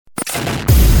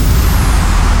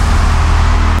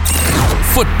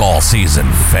Football season.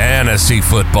 Fantasy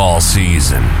football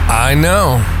season. I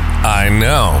know.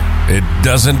 It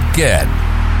doesn't get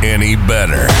any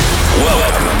better.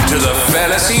 Welcome to the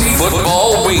Fantasy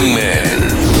Football Wingmen.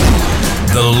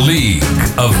 The League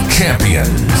of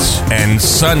Champions and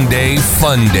Sunday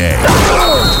Funday.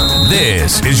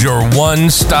 This is your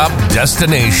one-stop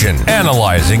destination,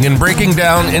 analyzing and breaking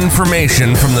down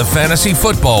information from the fantasy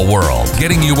football world,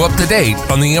 getting you up to date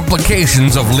on the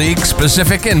implications of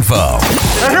league-specific info.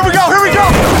 Here we go!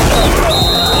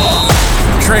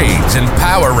 Trades and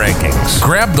power rankings.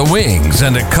 Grab the wings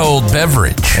and a cold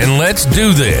beverage, and let's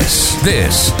do this.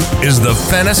 This is the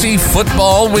Fantasy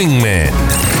Football Wingmen.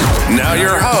 Now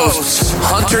your hosts,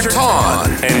 Hunter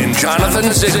Tawn and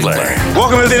Jonathan Ziegler.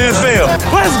 Welcome to the NFL.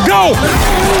 Let's go!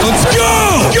 Let's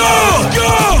go!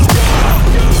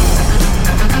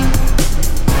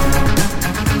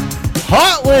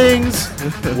 Hot Wings!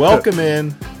 Welcome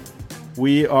in.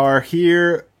 We are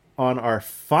here on our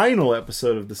final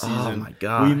episode of the season. Oh my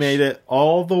gosh. We made it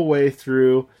all the way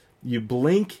through. You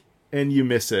blink and you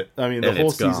miss it. I mean, the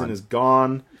whole season is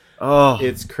gone. Oh,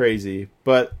 it's crazy.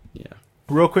 But yeah.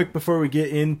 Real quick before we get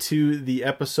into the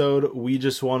episode, we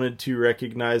just wanted to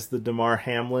recognize the Damar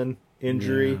Hamlin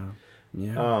injury.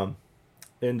 Yeah.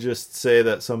 And just say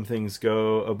that some things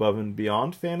go above and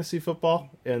beyond fantasy football.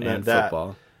 And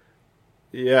football.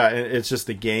 Yeah, and it's just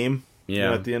a game.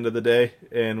 Yeah. At the end of the day,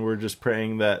 and we're just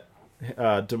praying that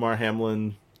Damar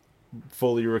Hamlin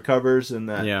fully recovers and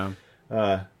that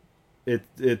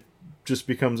it just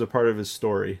becomes a part of his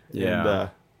story.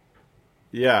 Yeah.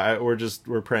 And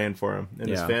we're praying for him and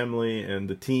his family and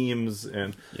the teams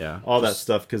and all that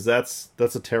stuff, because that's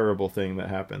a terrible thing that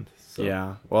happened. So.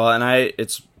 Yeah. Well, and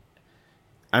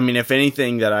if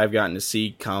anything that I've gotten to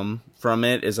see come from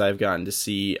it is I've gotten to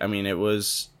see. I mean, it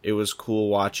was cool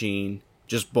watching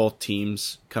just both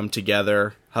teams come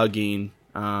together, hugging,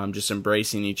 just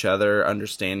embracing each other,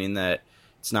 understanding that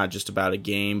it's not just about a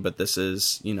game, but this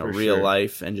is, real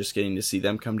life, and just getting to see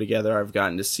them come together. I've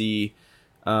gotten to see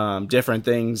different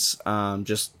things,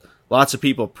 just lots of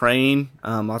people praying,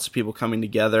 lots of people coming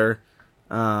together,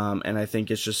 and I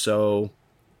think it's just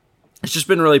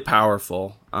been really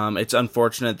powerful. It's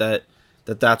unfortunate that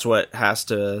that's what has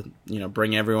to,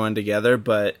 bring everyone together,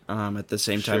 but at the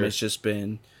same time, it's just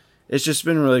been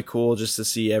really cool just to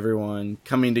see everyone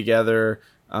coming together,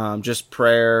 just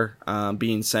prayer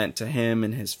being sent to him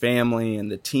and his family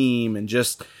and the team, and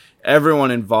just everyone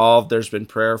involved there's been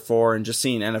prayer for, and just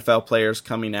seeing NFL players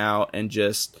coming out and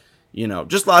just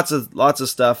lots of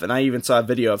stuff. And I even saw a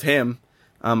video of him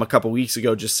a couple weeks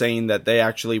ago just saying that they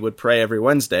actually would pray every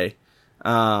Wednesday,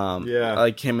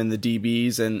 like him and the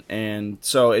DBs, and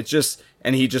so it's just,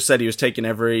 and he just said he was taking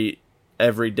every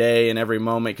day and every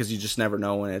moment, because you just never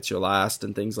know when it's your last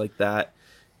and things like that.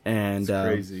 And it's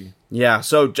crazy. Yeah,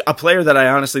 so a player that I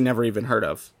honestly never even heard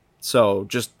of. So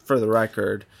just for the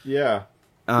record. Yeah.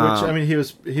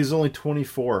 He's only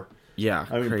 24. Yeah,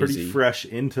 I mean, crazy. Pretty fresh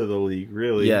into the league,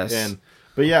 really. Yes.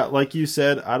 But yeah, like you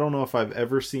said, I don't know if I've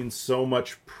ever seen so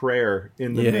much prayer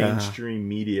in the mainstream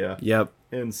media. Yep.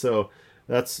 And so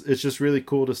it's just really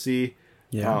cool to see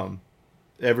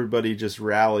everybody just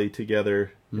rally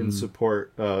together in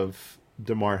support of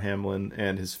Damar Hamlin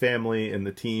and his family and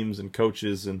the teams and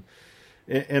coaches and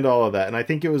all of that. And I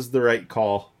think it was the right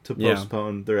call to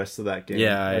postpone the rest of that game.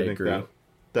 Yeah, I think agree.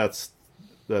 That's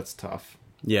tough.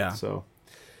 Yeah. So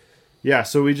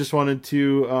we just wanted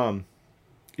to,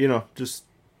 just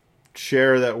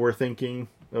share that we're thinking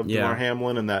of Damar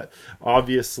Hamlin, and that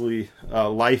obviously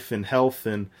life and health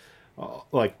and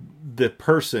like the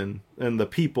person and the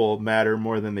people matter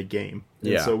more than the game.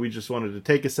 And so we just wanted to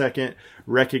take a second,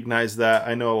 recognize that.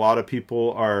 I know a lot of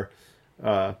people are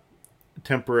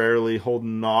temporarily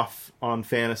holding off on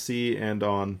fantasy and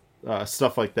on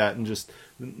stuff like that, and just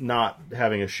not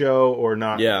having a show or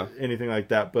not anything like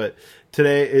that. But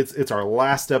today it's our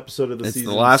last episode of the season. It's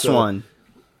the last one.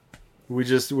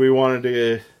 We wanted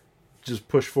to just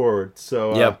push forward.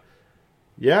 So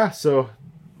so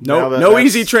no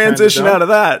easy transition out of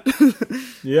that.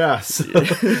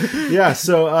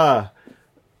 So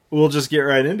we'll just get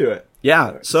right into it.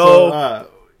 Yeah. So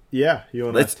you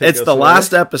want to take it's us the away?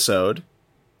 last episode.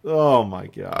 Oh my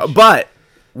gosh. But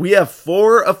we have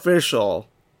four official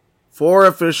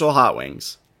hot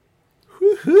wings.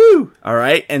 Woohoo! All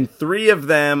right, and 3 of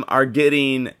them are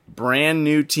getting brand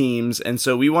new teams, and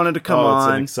so we wanted to come on.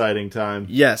 It's an exciting time.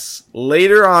 Yes,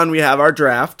 later on we have our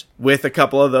draft with a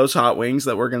couple of those hot wings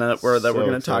that we're gonna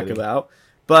talk about.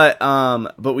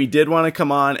 But we did want to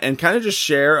come on and kind of just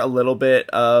share a little bit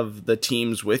of the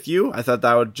teams with you. I thought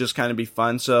that would just kind of be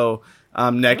fun. So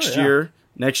next year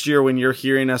next year when you're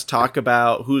hearing us talk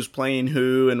about who's playing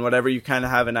who and whatever, you kind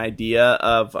of have an idea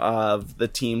of the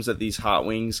teams that these Hot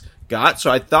Wings got.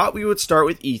 So I thought we would start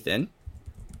with Ethan.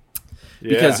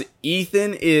 Because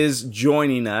Ethan is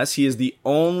joining us. He is the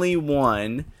only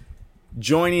one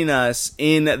joining us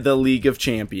in the League of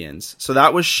Champions. So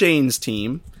that was Shane's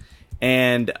team.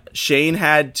 And Shane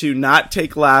had to not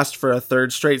take last for a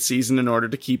third straight season in order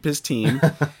to keep his team.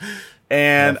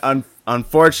 And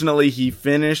unfortunately, he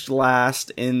finished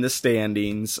last in the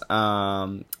standings.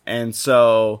 And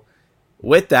so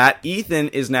with that, Ethan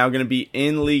is now going to be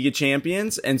in League of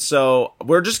Champions. And so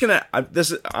we're just going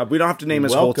to... we don't have to name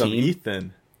his whole team. Welcome,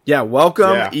 Ethan. Yeah,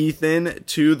 welcome, Ethan,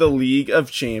 to the League of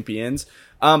Champions.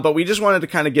 But we just wanted to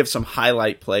kind of give some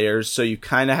highlight players so you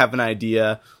kind of have an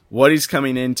idea what he's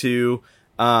coming into.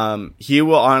 He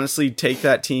will honestly take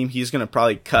that team. He's going to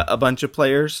probably cut a bunch of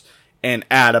players and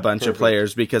add a bunch of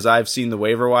players because I've seen the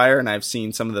waiver wire and I've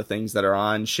seen some of the things that are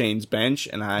on Shane's bench,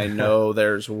 and I know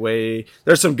there's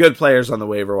some good players on the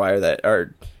waiver wire that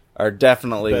are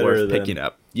definitely worth picking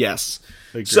up. Yes.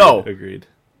 Agreed.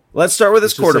 Let's start with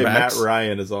his quarterbacks. Matt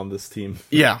Ryan is on this team.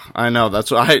 Yeah, I know.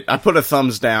 That's why I put a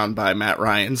thumbs down by Matt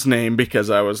Ryan's name because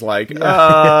I was like,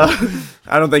 I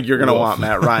don't think you're going to want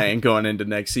Matt Ryan going into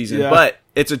next season. Yeah. But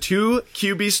it's a 2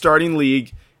 QB starting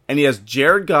league, and he has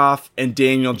Jared Goff and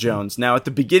Daniel Jones. Now, at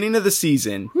the beginning of the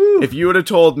season, if you would have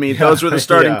told me those were the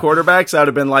starting quarterbacks, I would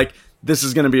have been like, this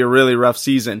is going to be a really rough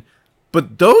season.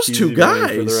 But those two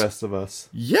guys, for the rest of us.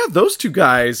 Yeah, those two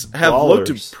guys have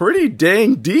looked pretty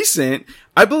dang decent.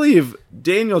 I believe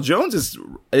Daniel Jones is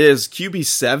QB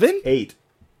 7? 8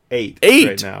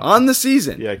 right now on the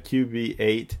season. Yeah, QB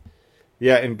 8.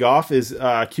 Yeah, and Goff is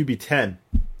QB 10.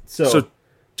 So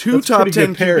two top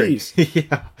 10 QBs.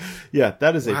 Yeah,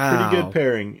 that is a pretty good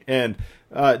pairing. And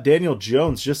Daniel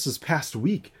Jones just this past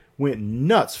week went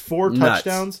nuts. 4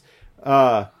 touchdowns.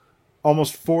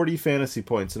 Almost 40 fantasy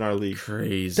points in our league.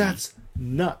 Crazy. That's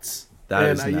nuts. That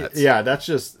is nuts. Yeah, that's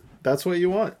what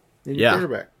you want in your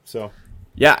quarterback. So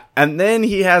yeah, and then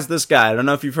he has this guy. I don't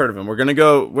know if you've heard of him. We're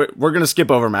gonna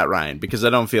skip over Matt Ryan because I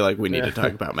don't feel like we need to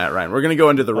talk about Matt Ryan. We're gonna go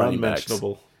into the running backs.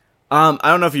 I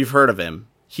don't know if you've heard of him.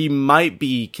 He might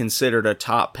be considered a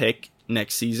top pick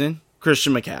next season.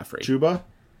 Christian McCaffrey. Chuba?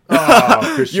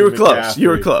 Oh, Christian You were McCaffrey. close. You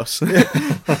were close.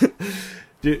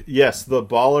 Dude, yes, the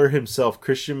baller himself,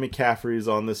 Christian McCaffrey, is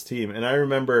on this team. And I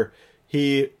remember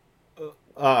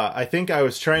I think I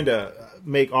was trying to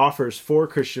make offers for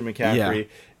Christian McCaffrey,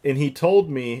 and he told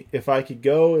me if I could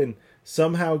go and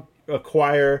somehow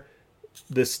acquire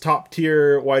this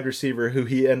top-tier wide receiver who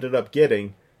he ended up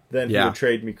getting, then he would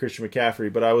trade me Christian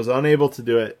McCaffrey. But I was unable to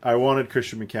do it. I wanted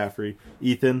Christian McCaffrey.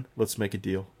 Ethan, let's make a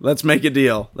deal. Let's make a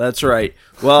deal. That's right.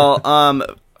 Well,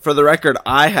 for the record,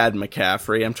 I had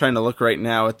McCaffrey. I'm trying to look right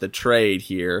now at the trade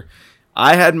here.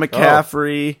 I had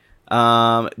McCaffrey.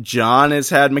 John has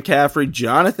had McCaffrey.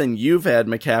 Jonathan, you've had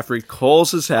McCaffrey.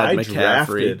 Coles has had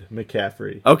McCaffrey. Drafted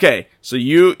McCaffrey. Okay, so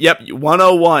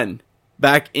 101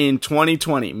 back in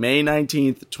 2020, May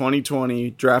 19th,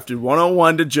 2020, drafted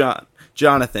 101 to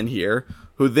Jonathan here,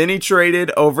 who then he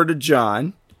traded over to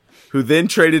John, who then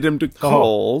traded him to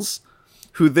Coles,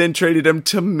 who then traded him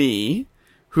to me,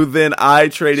 who then I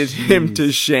traded him to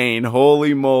Shane.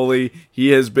 Holy moly,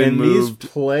 he has been moved. These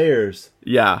players,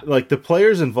 like the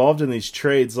players involved in these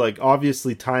trades, like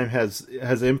obviously time has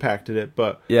impacted it,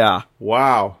 but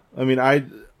wow. I mean, I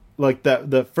like that.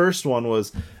 The first one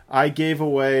was I gave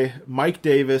away Mike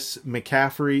Davis,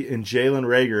 McCaffrey, and Jalen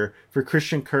Reagor for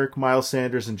Christian Kirk, Miles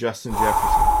Sanders, and Justin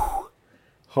Jefferson.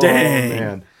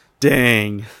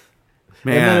 Dang.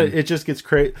 Man. And then it just gets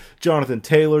crazy. Jonathan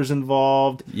Taylor's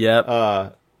involved. Yep.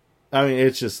 I mean,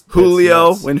 it's just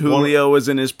Julio when Julio was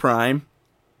in his prime,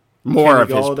 more of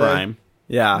his prime.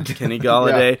 Yeah, Kenny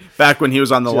Galladay back when he was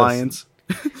on the Lions.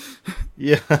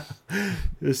 Yeah,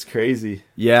 it's crazy.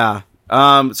 Yeah.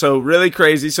 So really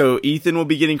crazy. So Ethan will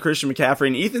be getting Christian McCaffrey,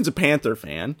 and Ethan's a Panther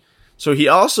fan, so he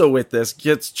also with this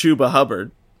gets Chuba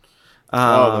Hubbard.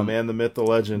 The man, the myth, the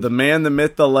legend. The man, the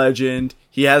myth, the legend.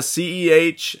 He has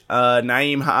CEH,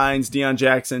 Nyheim Hines, Deion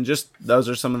Jackson. Just those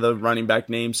are some of the running back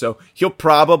names. So he'll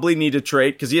probably need to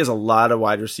trade because he has a lot of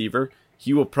wide receiver.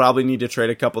 He will probably need to trade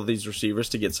a couple of these receivers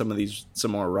to get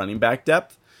some more running back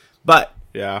depth. But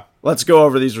let's go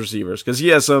over these receivers because he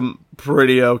has some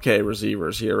pretty okay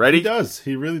receivers here. Ready? He does.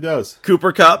 He really does.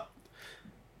 Cooper Kupp.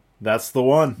 That's the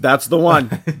one. That's the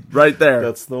one right there.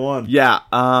 That's the one. Yeah.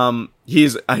 He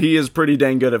is pretty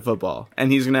dang good at football,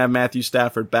 and he's going to have Matthew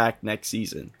Stafford back next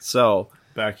season. So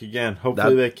back again.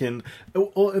 Hopefully they can.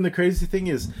 Well, and the crazy thing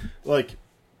is, like,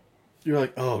 you're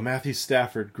like, oh, Matthew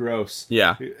Stafford, gross.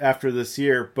 Yeah. After this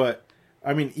year, but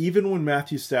I mean, even when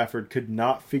Matthew Stafford could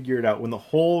not figure it out, when the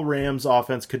whole Rams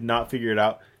offense could not figure it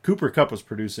out, Cooper Kupp was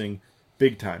producing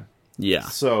big time. Yeah.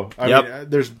 So, I mean,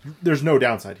 there's no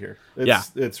downside here.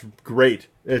 It's great.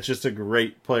 It's just a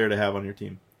great player to have on your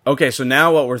team. Okay, so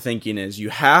now what we're thinking is you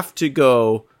have to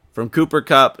go from Cooper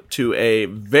Kupp to a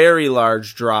very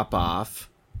large drop-off,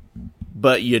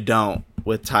 but you don't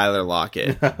with Tyler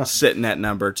Lockett sitting at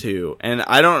number 2. And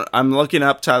I'm looking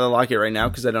up Tyler Lockett right now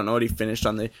because I don't know what he finished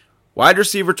on the wide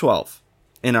receiver 12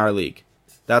 in our league.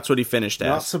 That's what he finished as.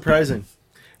 Not surprising.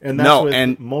 And that's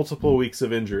with multiple weeks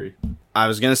of injury. I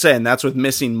was going to say, and that's with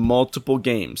missing multiple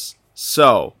games.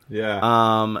 So,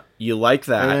 you like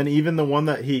that. And then even the one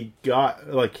that he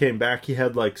got, came back, he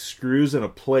had, screws and a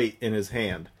plate in his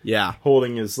hand. Yeah.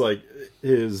 Holding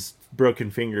his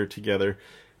broken finger together.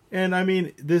 And, I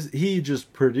mean, he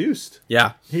just produced.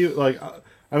 Yeah.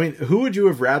 Who would you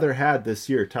have rather had this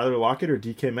year, Tyler Lockett or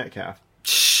DK Metcalf?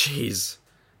 Jeez.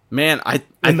 Man, I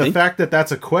think the fact that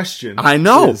that's a question. I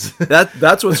know.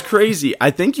 That's what's crazy. I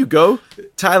think you go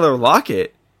Tyler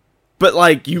Lockett,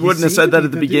 but you wouldn't have said that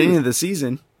at the beginning of the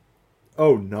season.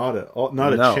 Oh, not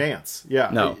a chance.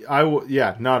 Yeah. No.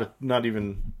 Not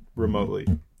even remotely.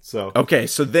 So. Okay,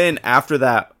 so then after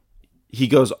that, he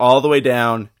goes all the way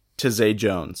down to Zay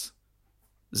Jones.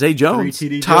 Zay Jones,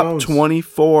 top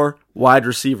 24 wide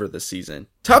receiver this season.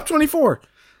 Top 24.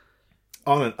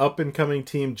 On an up-and-coming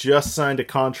team, just signed a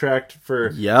contract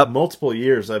for multiple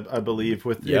years, I believe,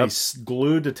 with he's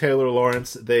glued to Taylor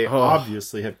Lawrence. They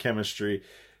obviously have chemistry.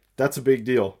 That's a big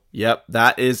deal. Yep,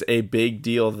 that is a big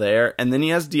deal there. And then he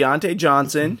has Deontay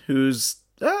Johnson, who's,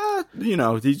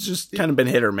 he's just kind of been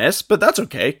hit or miss, but that's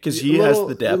okay, because he has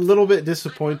the depth. A little bit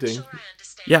disappointing.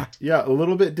 Yeah. Yeah, a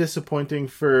little bit disappointing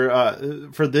for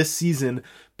this season,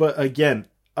 but again,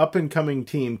 up-and-coming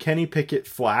team. Kenny Pickett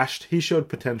flashed. He showed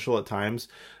potential at times.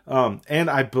 And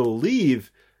I believe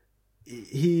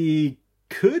he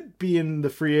could be in the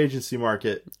free agency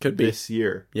market this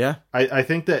year. Yeah. I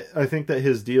think that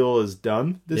his deal is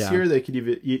done this year. They could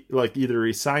either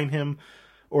re-sign him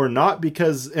or not,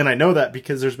 and I know that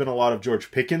because there's been a lot of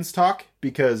George Pickens talk,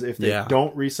 because if they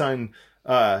don't re-sign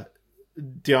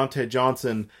Deontay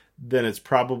Johnson, then it's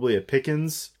probably a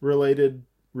Pickens-related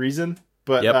reason.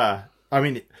 But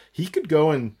he could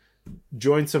go and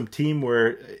join some team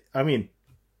where,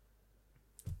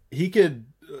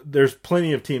 there's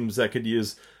plenty of teams that could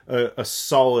use a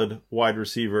solid wide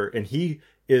receiver, and he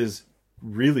is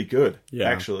really good,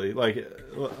 actually. Like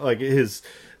his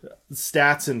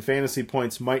stats and fantasy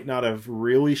points might not have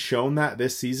really shown that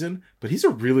this season, but he's a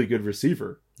really good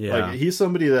receiver. Yeah. He's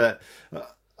somebody that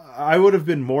I would have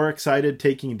been more excited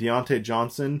taking Deontay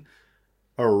Johnson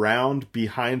around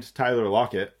behind Tyler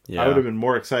Lockett. I would have been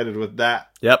more excited with that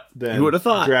than you would have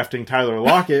thought drafting Tyler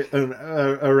Lockett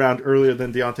around earlier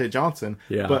than Deontay Johnson.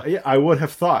 But I would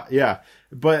have thought,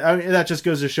 but that just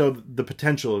goes to show the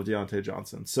potential of Deontay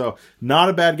Johnson. So not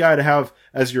a bad guy to have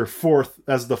as the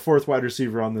fourth wide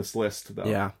receiver on this list, though.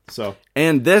 Yeah. So,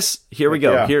 and here we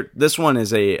go. This one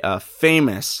is a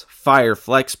famous fire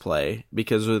flex play,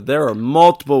 because there are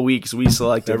multiple weeks we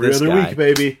selected every this other guy. Week,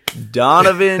 baby.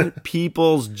 Donovan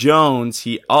Peoples-Jones,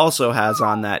 he also has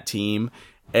on that team,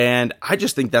 and I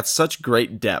just think that's such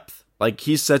great depth.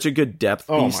 He's such a good depth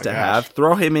piece to have.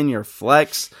 Throw him in your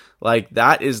flex.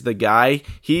 That is the guy.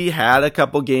 He had a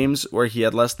couple games where he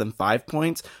had less than 5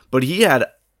 points, but he had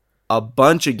a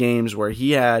bunch of games where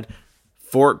he had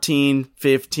 14,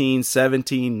 15,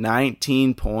 17,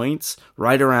 19 points,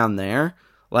 right around there.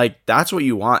 That's what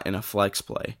you want in a flex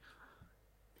play.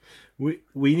 We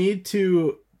need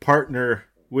to partner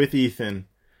with Ethan,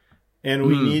 and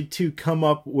we need to come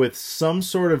up with some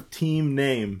sort of team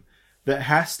name that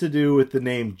has to do with the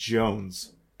name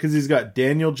Jones. Because he's got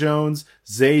Daniel Jones,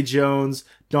 Zay Jones,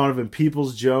 Donovan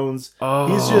Peoples-Jones.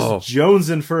 He's just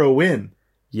Jonesing for a win.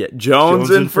 Yeah,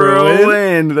 Jonesing for a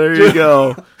win. There you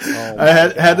go.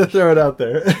 I had to throw it out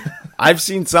there. I've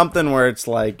seen something where it's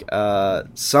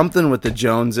something with the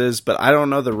Joneses, but I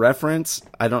don't know the reference.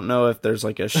 I don't know if there's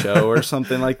a show or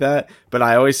something like that, but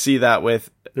I always see that with...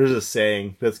 There's a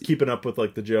saying that's keeping up with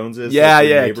the Joneses.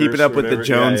 Keeping up with the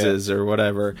Joneses or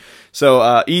whatever.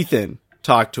 So, Ethan,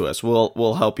 talk to us.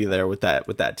 We'll help you there with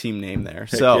that team name there.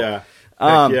 Heck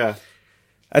yeah.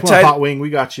 Hot Wing, we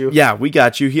got you. Yeah, we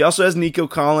got you. He also has Nico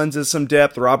Collins as some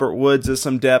depth, Robert Woods as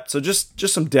some depth. So just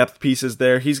some depth pieces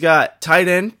there. He's got tight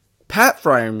end Pat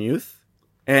Freiermuth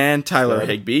and Tyler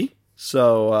Higbee.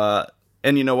 So,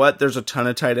 and you know what? There's a ton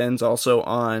of tight ends also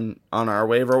on our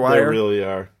waiver wire. There really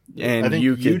are. And I think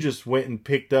you just went and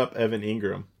picked up Evan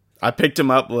Ingram. I picked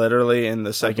him up literally in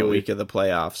the second week of the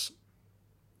playoffs.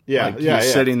 Yeah, like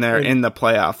he's sitting there in the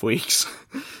playoff weeks.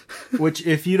 Which,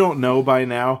 if you don't know by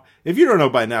now,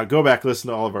 go back, listen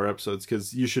to all of our episodes,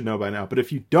 because you should know by now. But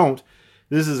if you don't,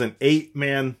 this is an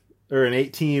 8-man or an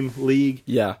 8-team league.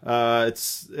 Yeah.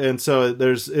 It's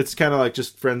kind of like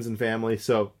just friends and family.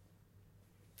 So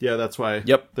yeah, that's why.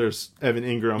 Yep. There's Evan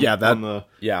Ingram on the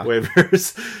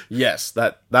waivers. Yes,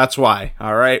 that's why.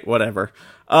 All right, whatever.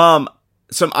 Some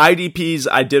IDPs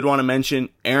I did want to mention: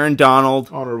 Aaron Donald,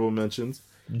 honorable mentions,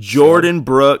 Jordan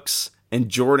Brooks, and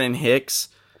Jordan Hicks.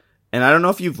 And I don't know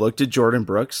if you've looked at Jordan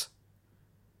Brooks.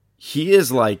 He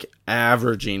is like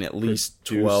averaging at least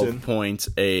 12 points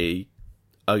a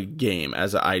game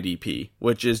as an IDP,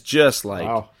 which is just like,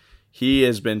 wow. He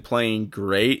has been playing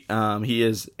great.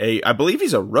 I believe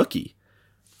he's a rookie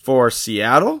for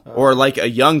Seattle, or like a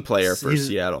young player for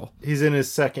Seattle. He's in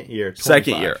his second year. 25.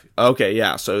 Second year. Okay,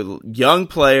 yeah. So young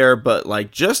player, but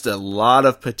like just a lot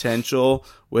of potential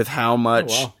with how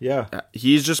much. Oh, wow. Yeah.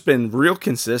 He's just been real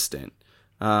consistent.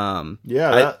 I'm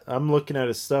looking at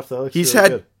his stuff. That looks he's really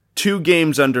had good. 2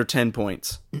 games under 10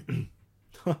 points.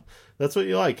 That's what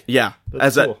you like. Yeah.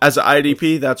 That's cool. As an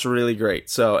IDP, that's really great.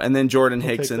 So, and then Jordan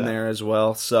Hicks in there as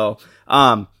well. So,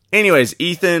 anyways,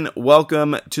 Ethan,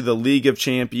 welcome to the League of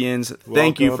Champions.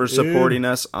 Thank you for supporting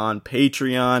us on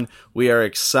Patreon. We are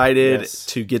excited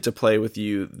to get to play with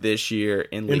you this year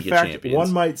in League of Champions.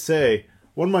 One might say,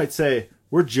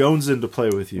 we're jonesing to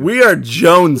play with you. We are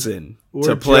jonesing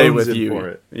to play with you. For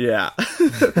it. Yeah.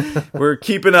 We're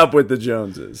keeping up with the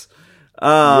Joneses.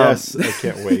 Yes, I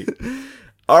can't wait.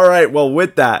 All right, well,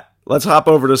 with that, let's hop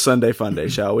over to Sunday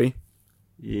Funday, shall we?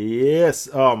 Yes.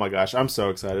 Oh, my gosh. I'm so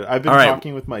excited. I've been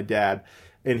talking with my dad,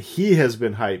 and he has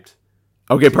been hyped.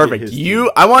 Okay, perfect.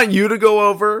 I want you to go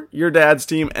over your dad's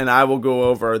team, and I will go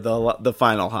over the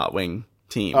final Hot Wing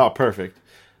team. Oh, perfect.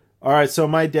 All right, so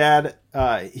my dad,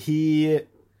 he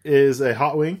is a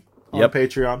Hot Wing on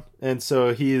Patreon, and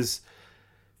so he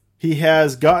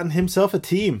has gotten himself a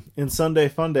team in Sunday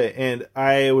Funday, and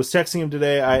I was texting him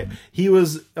today. He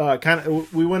was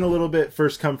we went a little bit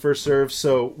first come first serve,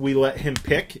 so we let him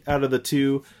pick out of the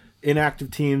 2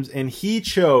 inactive teams, and he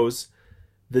chose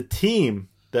the team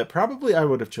that probably I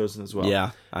would have chosen as well.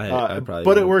 Yeah, I probably.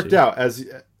 But it worked out as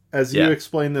you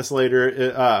explain this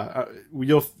later.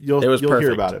 You'll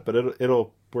hear about it, but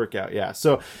it'll work out. Yeah.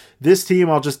 So this team,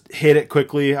 I'll just hit it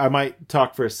quickly. I might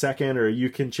talk for a second, or you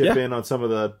can chip in on some of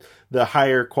the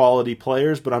higher quality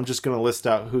players, but I'm just going to list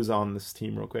out who's on this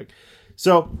team real quick.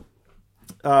 So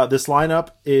this lineup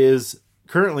is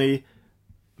currently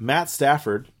Matt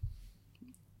Stafford,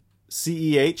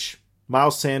 CEH,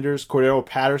 Miles Sanders, Cordero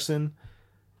Patterson.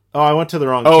 Oh, I went to the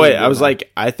wrong team. Oh, wait. I was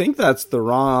like, I think that's the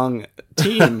wrong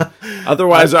team.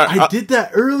 Otherwise, I did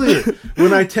that earlier.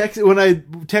 When I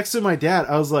texted my dad,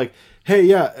 I was like, hey,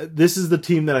 yeah, this is the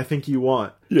team that I think you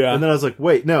want. Yeah. And then I was like,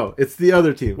 wait, no, it's the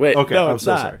other team. Wait, okay, no, I'm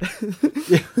so not.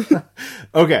 sorry.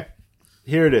 Okay,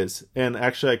 here it is. And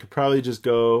actually, I could probably just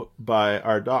go by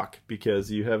our doc,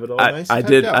 because you have it all nice. I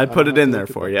did. I put it in there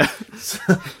for you.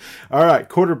 All right,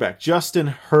 quarterback, Justin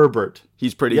Herbert.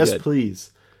 He's pretty good. Yes,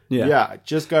 please. Yeah,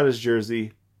 just got his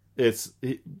jersey.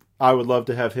 I would love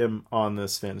to have him on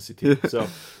this fantasy team. So,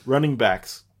 running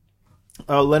backs,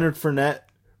 Leonard Fournette,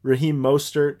 Raheem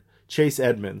Mostert, Chase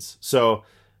Edmonds. So,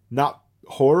 not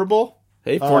horrible.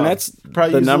 Hey, Fournette's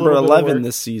the number 11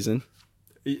 this season.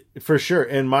 For sure.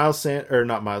 And Raheem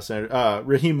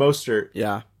Mostert.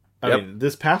 Yeah. I mean,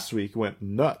 this past week went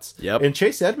nuts. Yep. And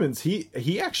Chase Edmonds,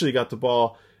 he actually got the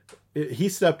ball. He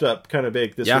stepped up kind of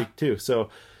big this week too. So,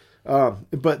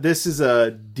 but this is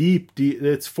a deep.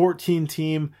 It's 14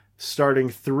 team starting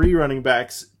 3 running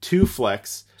backs, 2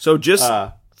 flex. So just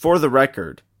for the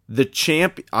record,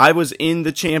 I was in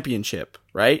the championship,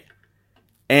 right?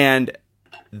 And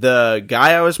the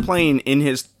guy I was playing in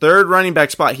his 3rd running back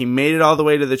spot, he made it all the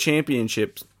way to the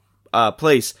championship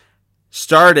place.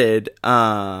 Started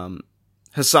Hassan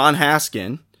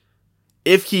Haskin.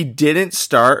 If he didn't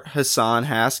start Hassan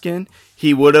Haskin,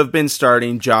 he would have been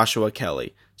starting Joshua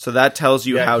Kelly. So that tells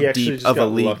you how deep of a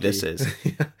league this is.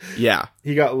 Yeah.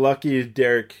 He got lucky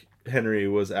Derrick Henry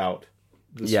was out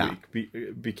this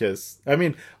week. Because, I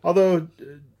mean, although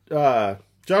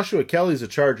Joshua Kelly's a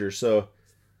Charger, so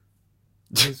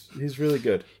he's really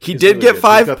good. He did get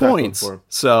 5 points.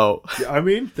 So, I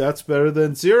mean, that's better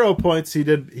than 0 points. He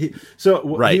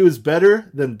was better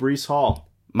than Breece Hall.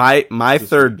 My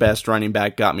 3rd best running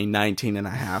back got me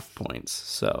 19.5 points.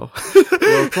 So,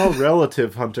 well, it's all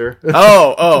relative, Hunter.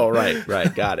 oh,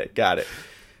 right. Got it.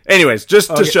 Anyways,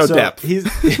 just to show depth. He's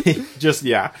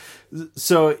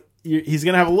So he's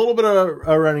going to have a little bit of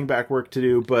a running back work to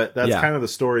do, but that's kind of the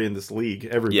story in this league.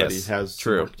 Everybody has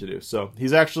some work to do. So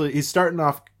he's starting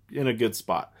off in a good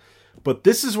spot. But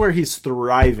this is where he's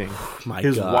thriving.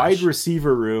 His wide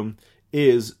receiver room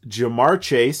is Jamar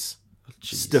Chase,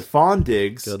 Stephon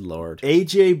Diggs, good Lord,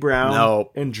 A.J. Brown,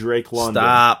 and Drake London.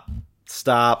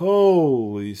 Stop.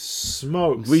 Holy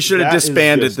smokes. We should have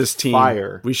disbanded this team.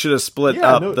 Fire. We should have split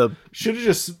up the... Should have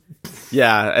just...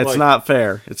 Yeah, it's not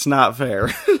fair. It's not fair.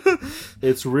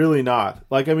 It's really not.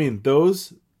 Like, I mean,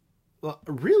 those...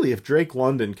 Really, if Drake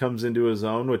London comes into his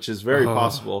own, which is very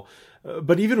possible,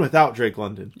 but even without Drake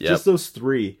London, just those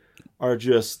three are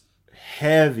just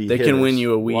heavy They hitters. can win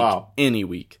you a week, any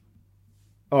week.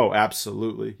 Oh,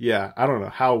 absolutely. Yeah, I don't know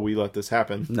how we let this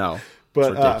happen. No,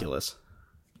 but, it's ridiculous.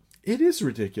 It is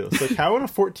ridiculous. Like, how in a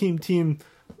 14-team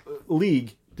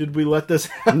league did we let this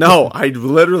happen? No, I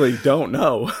literally don't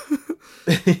know.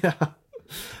 Yeah.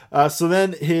 So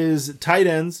then his tight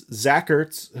ends, Zach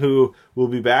Ertz, who will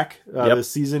be back this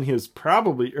season. He was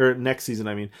probably, or next season,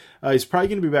 I mean. He's probably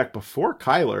going to be back before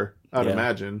Kyler, I'd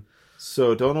imagine.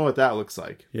 So don't know what that looks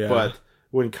like. Yeah. But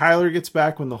when Kyler gets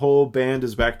back, when the whole band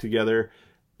is back together,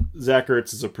 Zach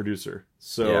Ertz is a producer.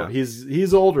 So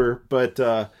he's older, but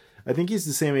I think he's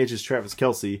the same age as Travis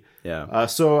Kelce. Yeah.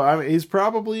 So he's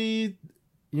probably,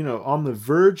 on the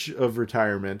verge of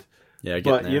retirement. Yeah,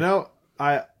 but there.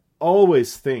 I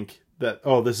always think that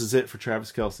this is it for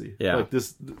Travis Kelce. Yeah. Like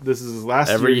this is his last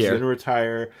Every year. year. He's gonna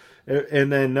retire,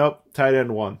 and then tight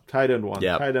end one, tight end one.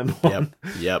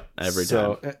 Yep. Every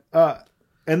time.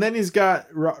 And then he's got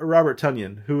Robert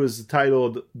Tonyan, who was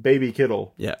titled Baby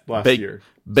Kittle. Last year.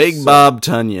 Big Bob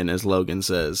Tonyan, as Logan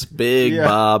says.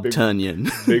 Bob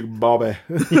Tonyan. Big Bobby.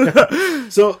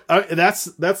 So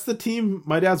that's the team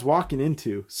my dad's walking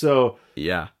into. So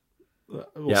yeah.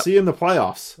 We'll see you in the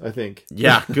playoffs, I think.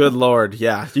 Yeah, good Lord.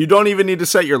 Yeah. You don't even need to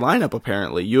set your lineup,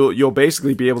 apparently. You'll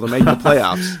basically be able to make the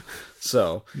playoffs.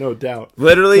 So no doubt.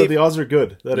 Literally. So the odds are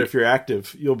good that if you're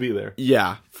active, you'll be there.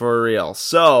 Yeah, for real.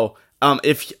 So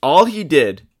if all he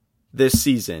did this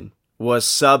season was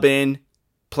sub in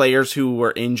players who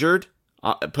were injured,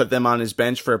 put them on his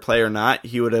bench for a play or not,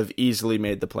 he would have easily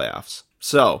made the playoffs.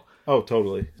 So... Oh,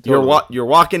 totally. You're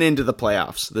walking into the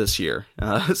playoffs this year.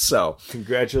 So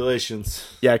congratulations.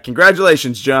 Yeah,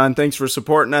 congratulations, John. Thanks for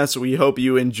supporting us. We hope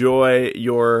you enjoy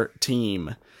your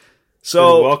team.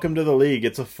 So and welcome to the league.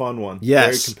 It's a fun one. Yes.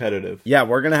 Very competitive. Yeah,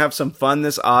 we're going to have some fun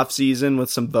this off season with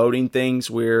some voting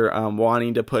things we're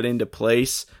wanting to put into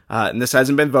place. And this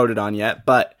hasn't been voted on yet,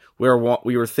 but we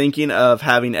were thinking of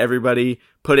having everybody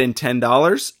put in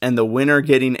 $10 and the winner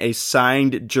getting a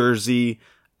signed jersey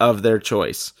of their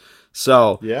choice.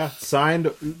 So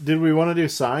signed. Did we want to do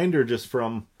signed or just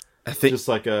from? I think just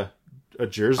like a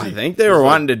jersey. I think they were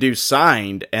wanting to do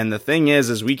signed, and the thing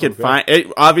is we could find it.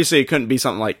 Obviously, it couldn't be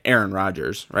something like Aaron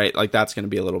Rodgers, right? Like that's going to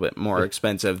be a little bit more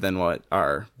expensive than what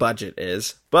our budget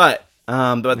is. But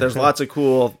there's lots of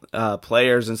cool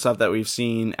players and stuff that we've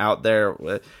seen out there.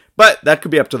 But that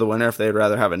could be up to the winner if they'd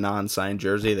rather have a non-signed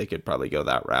jersey. They could probably go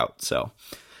that route. So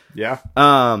yeah.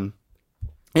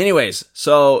 Anyways,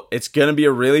 so it's going to be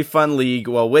a really fun league.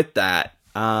 Well, with that,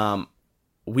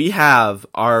 we have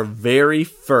our very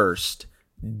first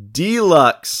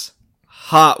deluxe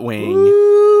hot wing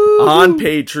on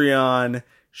Patreon.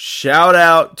 Shout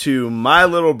out to my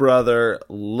little brother,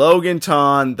 Logan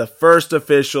Ton, the first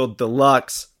official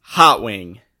deluxe hot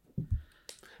wing.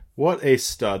 What a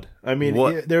stud. I mean,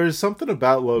 there is something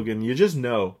about Logan. You just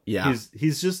know. Yeah.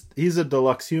 He's a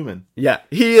deluxe human. Yeah,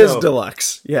 he is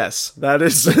deluxe. Yes,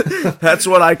 that's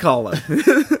what I call him.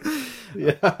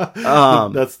 Yeah.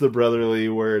 That's the brotherly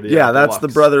word. Yeah, that's the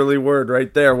brotherly word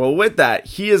right there. Well, with that,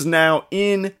 he is now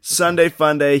in Sunday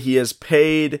Funday. He has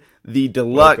paid the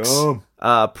deluxe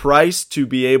price to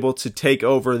be able to take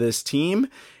over this team.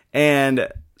 And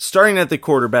starting at the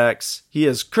quarterbacks, he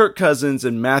has Kirk Cousins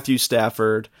and Matthew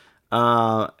Stafford.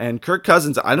 And Kirk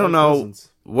Cousins, I don't know.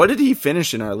 What did he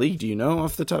finish in our league? Do you know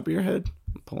off the top of your head?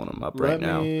 I'm pulling him up right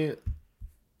now.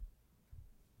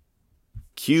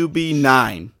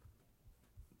 QB9.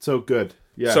 So good.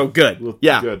 Yeah. So good.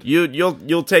 Yeah. Good.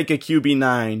 You'll take a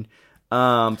QB9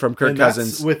 from Kirk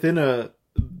Cousins.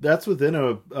 That's within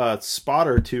a spot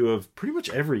or two of pretty much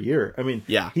every year. I mean,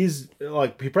 yeah. He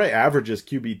probably averages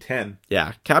QB10.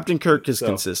 Yeah. Captain Kirk is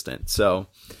consistent. So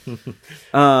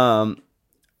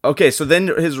okay, so then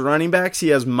his running backs, he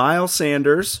has Miles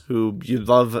Sanders, who you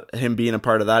love him being a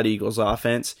part of that Eagles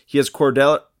offense. He has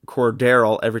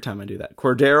Cordero, every time I do that,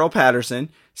 Cordero Patterson,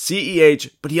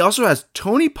 CEH, but he also has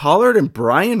Tony Pollard and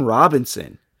Brian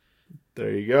Robinson.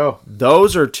 There you go.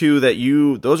 Those are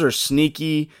those are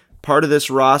sneaky part of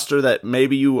this roster that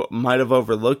maybe you might have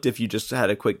overlooked if you just had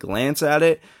a quick glance at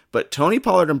it. But Tony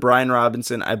Pollard and Brian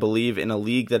Robinson, I believe, in a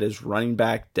league that is running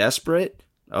back desperate,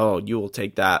 oh, you will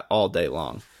take that all day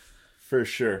long. For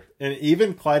sure. And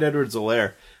even Clyde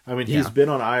Edwards-Helaire, I mean, he's been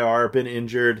on IR, been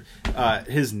injured.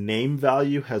 His name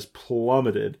value has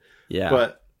plummeted. Yeah.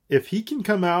 But if he can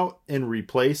come out and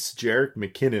replace Jerick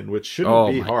McKinnon, which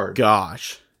shouldn't be hard.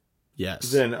 Gosh.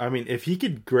 Yes. Then, I mean, if he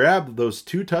could grab those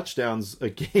 2 touchdowns a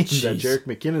game that Jerick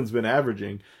McKinnon's been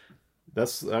averaging,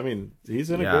 he's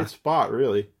in a great spot,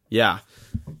 really. Yeah.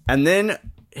 And then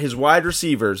his wide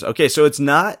receivers. Okay,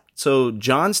 so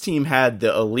John's team had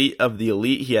the elite of the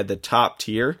elite. He had the top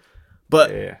tier.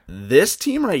 But this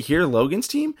team right here, Logan's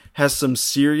team, has some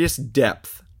serious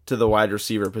depth to the wide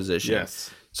receiver position. Yes.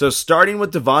 So starting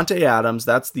with Devontae Adams,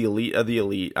 that's the elite of the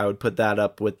elite. I would put that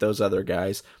up with those other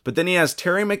guys. But then he has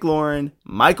Terry McLaurin,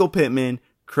 Michael Pittman,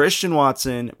 Christian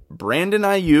Watson, Brandon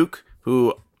Ayuk,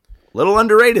 who a little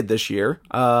underrated this year.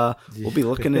 We'll be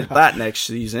looking at that next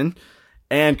season.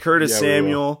 And Curtis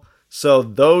Samuel. So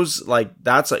those,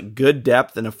 that's a good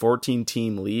depth in a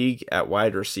 14-team league at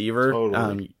wide receiver.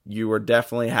 Totally. You were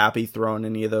definitely happy throwing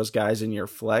any of those guys in your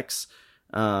flex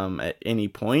at any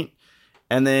point.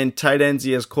 And then tight ends,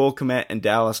 he has Cole Kmet and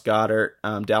Dallas Goedert.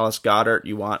 Dallas Goedert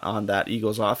you want on that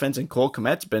Eagles offense, and Cole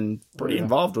Kmet's been pretty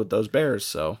involved with those Bears.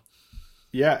 So,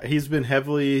 yeah, he's been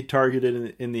heavily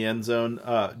targeted in the end zone.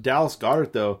 Dallas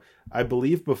Goedert, though, I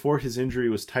believe before his injury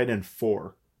was tight end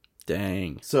 4.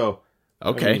 Dang. So,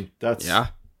 okay,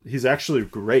 he's actually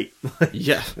great.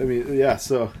 Yeah.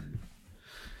 So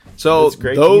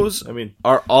those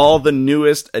are all the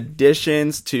newest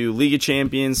additions to League of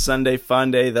Champions Sunday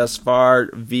Funday thus far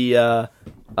via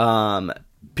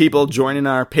people joining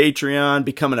our Patreon,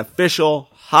 becoming official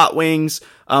Hot Wings.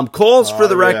 Coles, for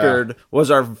the record, was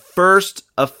our first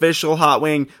official Hot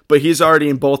Wing, but he's already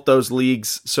in both those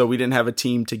leagues, so we didn't have a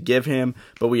team to give him,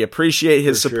 but we appreciate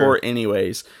his support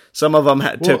anyways. Some of them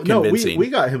took convincing. We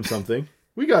got him something.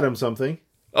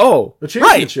 Oh, a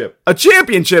championship. Right. A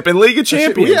championship in League of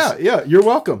Champions. Yeah. You're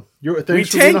welcome. We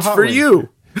tanked for you.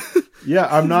 Yeah,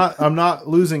 I'm not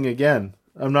losing again.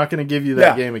 I'm not going to give you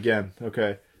that game again.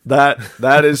 Okay.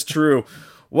 That is true.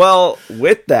 Well,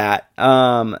 with that,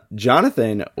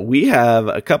 Jonathan, we have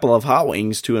a couple of Hot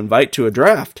Wings to invite to a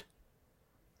draft.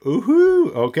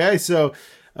 Ooh, okay. So,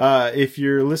 if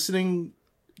you're listening,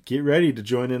 get ready to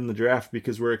join in the draft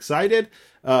because we're excited.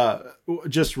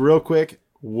 Just real quick,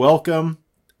 welcome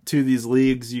to these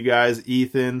leagues, you guys.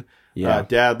 Ethan,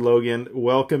 Dad, Logan,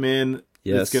 welcome in.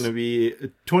 Yes. It's going to be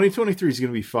 2023 is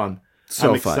going to be fun.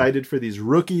 I'm excited for these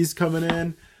rookies coming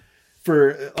in.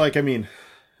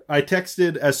 I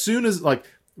texted as soon as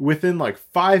within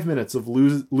 5 minutes of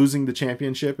losing the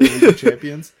championship in League of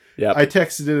Champions. Yep. I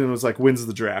texted it and was like, when's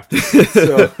the draft?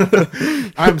 So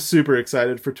I'm super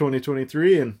excited for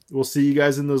 2023 and we'll see you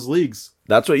guys in those leagues.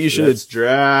 That's what you should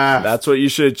draft. That's what you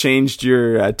should have changed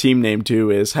your team name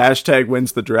to is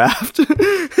 #wins the draft.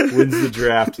 Wins the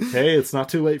draft. Hey, it's not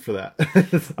too late for that.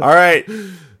 All right.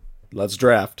 Let's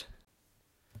draft.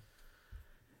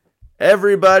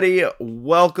 Everybody,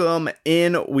 welcome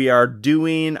in. We are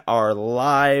doing our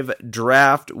live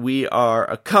draft. We are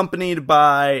accompanied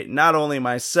by not only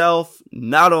myself,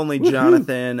 not only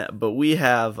Jonathan, but we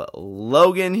have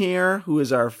Logan here, who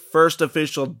is our first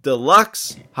official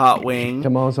deluxe Hot Wing.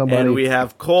 Come on, somebody. And we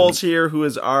have Coles here, who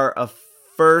is our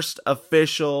first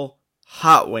official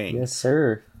Hot Wing. Yes,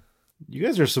 sir. You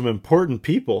guys are some important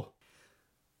people.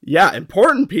 Yeah,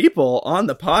 important people on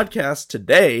the podcast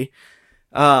today.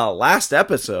 Last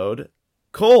episode,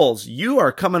 Coles, you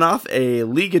are coming off a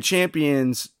League of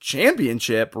Champions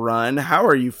championship run. How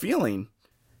are you feeling?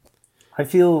 I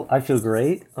feel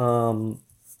great.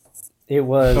 It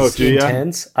was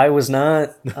intense. I was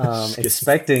not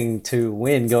expecting to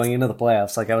win going into the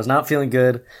playoffs. I was not feeling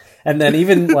good. And then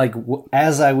even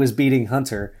as I was beating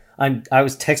Hunter, I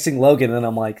was texting Logan and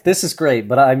I'm like, this is great,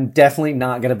 but I'm definitely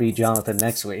not going to beat Jonathan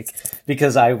next week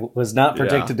because I was not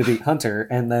predicted to beat Hunter.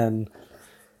 And then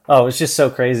it's just so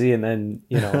crazy. And then,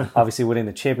 obviously winning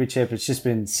the championship, it's just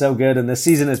been so good. And this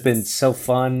season has been so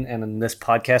fun. And then this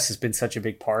podcast has been such a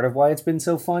big part of why it's been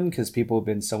so fun because people have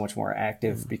been so much more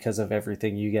active because of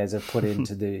everything you guys have put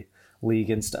into the league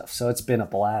and stuff. So it's been a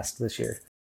blast this year.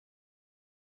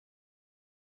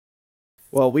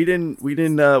 Well, we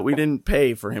didn't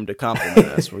pay for him to compliment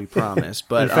us. We promise,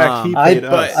 but in fact, he paid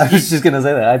us. I was just gonna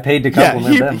say that I paid to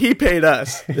compliment them. He paid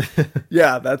us.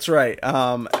 Yeah, that's right.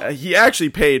 He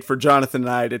actually paid for Jonathan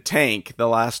and I to tank the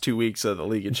last 2 weeks of the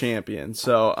League of Champions.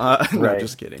 So, no,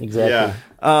 just kidding. Exactly.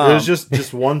 Yeah, it was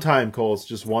just one time, Coles.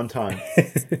 Just one time.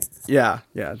 Yeah.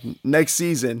 Next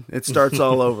season, it starts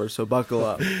all over. So buckle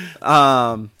up.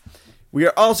 We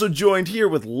are also joined here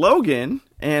with Logan.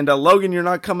 And Logan, you're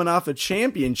not coming off a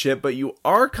championship, but you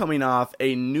are coming off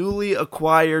a newly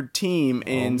acquired team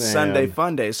in Sunday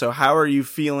Funday. So how are you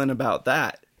feeling about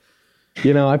that?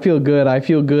 I feel good. I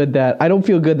don't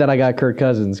feel good that I got Kirk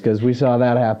Cousins, because we saw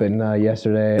that happen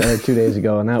yesterday or 2 days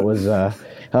ago, and that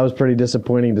was pretty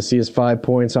disappointing to see his 5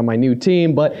 points on my new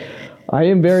team. But I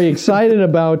am very excited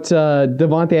about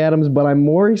Davante Adams, but I'm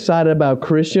more excited about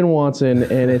Christian Watson.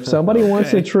 And if somebody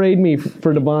wants to trade me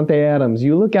for Davante Adams,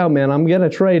 you look out, man. I'm going to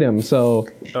trade him. So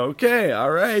okay,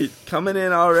 all right. Coming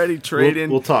in already trading.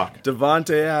 We'll talk.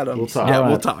 Davante Adams. We'll talk. Yeah,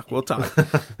 Right. We'll talk.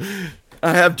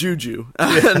 I have Juju.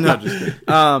 No, just kidding.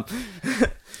 All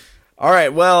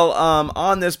right, well,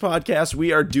 on this podcast,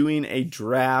 we are doing a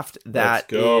draft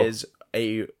that is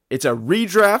it's a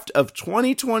redraft of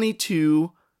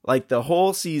 2022, like the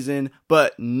whole season,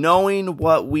 but knowing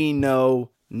what we know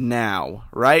now,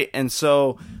 right? And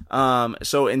so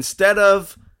instead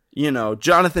of,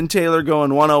 Jonathan Taylor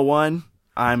going 101,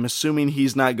 I'm assuming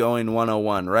he's not going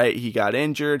 101, right? He got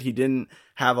injured. He didn't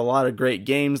have a lot of great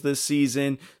games this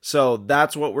season. So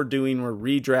that's what we're doing. We're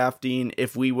redrafting.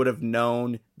 If we would have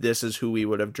known this is who we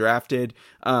would have drafted,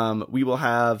 we will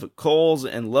have Coles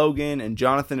and Logan and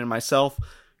Jonathan and myself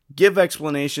give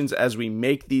explanations as we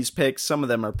make these picks. Some of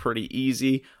them are pretty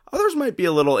easy. Others might be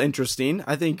a little interesting.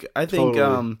 I think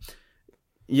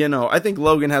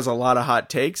Logan has a lot of hot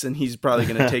takes, and he's probably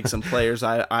going to take some players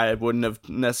I wouldn't have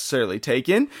necessarily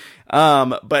taken.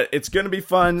 But it's going to be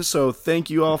fun. So thank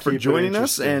you all for joining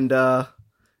us. And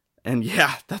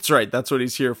yeah, that's right. That's what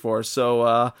he's here for.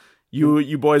 So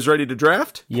you boys ready to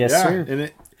draft? Yes, sir.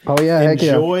 And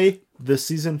enjoy the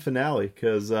season finale,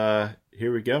 because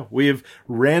here we go. We have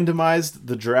randomized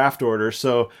the draft order.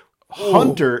 So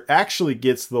Hunter actually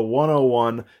gets the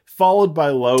 101, followed by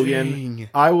Logan. Dang.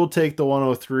 I will take the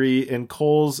 103, and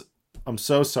Coles, I'm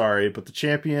so sorry, but the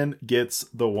champion gets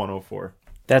the 104.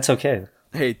 That's okay.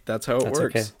 Hey, that's how it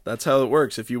works. Okay. That's how it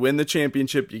works. If you win the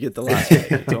championship, you get the last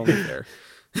pick. It's only fair.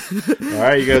 All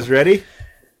right, you guys ready?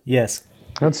 Yes.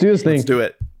 let's do this thing. Let's do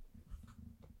it.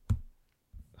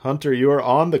 Hunter, you are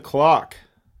on the clock.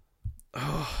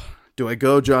 Do I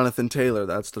go Jonathan Taylor?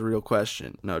 That's the real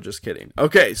question. No, just kidding.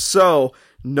 Okay, so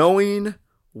knowing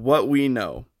what we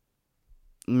know,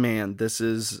 man, this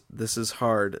is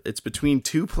hard. It's between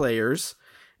two players,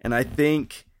 and I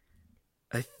think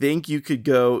you could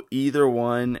go either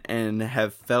one and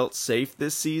have felt safe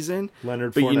this season.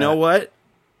 Leonard But Fournette. you know what?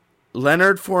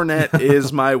 Leonard Fournette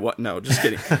is my what? No, just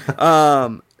kidding.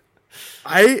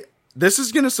 This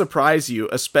is gonna surprise you,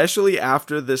 especially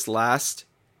after this last.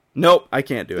 Nope, I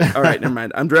can't do it. All right, never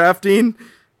mind. I'm drafting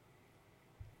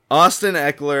Austin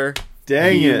Eckler.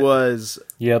 Dang it.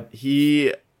 Yep.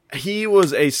 He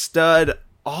was a stud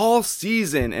all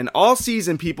season, and all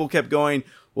season people kept going,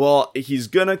 well, he's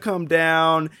gonna come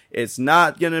down. It's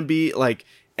not gonna be like,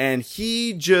 and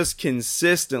he just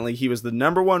consistently, he was the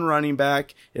number one running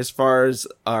back as far as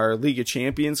our League of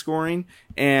Champions scoring,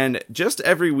 and just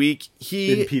every week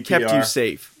he kept you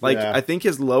safe. Like, Yeah. I think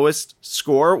his lowest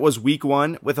score was week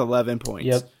 1 with 11 points.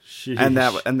 Yep.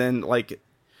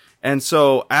 And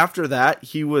so after that,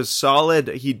 he was solid.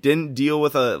 He didn't deal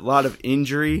with a lot of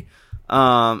injury.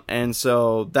 And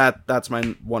so that's my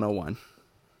 101.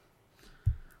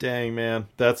 Dang, man.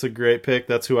 That's a great pick.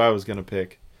 That's who I was going to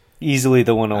pick. Easily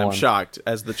the 101. I'm shocked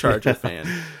as the Charger fan.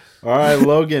 All right,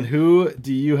 Logan, who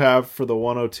do you have for the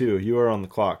 102? You are on the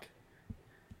clock.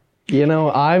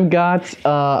 I've got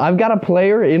a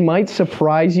player. It might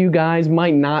surprise you guys,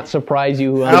 might not surprise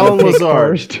you. Who Alan I'm gonna pick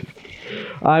Lazard. first.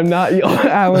 I'm not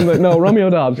Alan. No,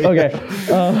 Romeo Dobbs. Okay.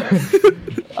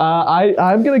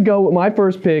 I'm gonna go with my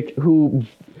first pick, who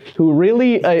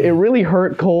really it really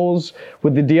hurt Coles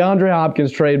with the DeAndre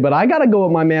Hopkins trade, but I gotta go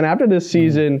with my man after this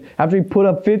season. After he put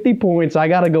up 50 points, I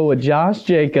gotta go with Josh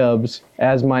Jacobs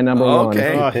as my number one.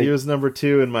 Okay. Oh, he was number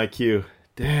 2 in my queue.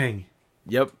 Dang.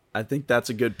 Yep. I think that's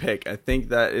a good pick. I think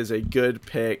that is a good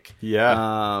pick.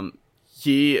 Yeah.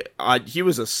 He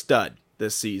was a stud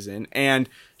this season and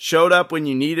showed up when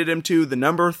you needed him to. The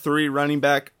number 3 running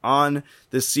back on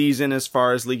the season as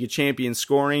far as League of Champions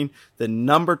scoring, the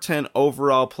number 10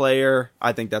 overall player.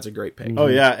 I think that's a great pick. Oh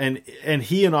yeah, and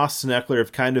he and Austin Eckler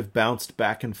have kind of bounced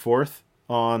back and forth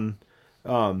on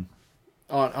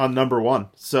number 1.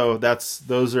 So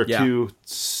those are two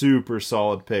super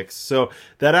solid picks. So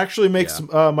that actually makes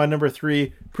my number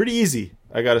 3 pretty easy,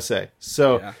 I gotta say.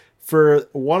 So for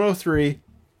 103,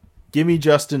 give me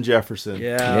Justin Jefferson.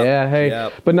 Yeah,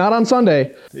 hey, but not on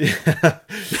Sunday. I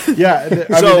mean,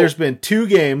 there's been 2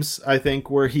 games, I think,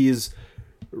 where he's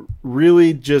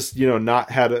really just,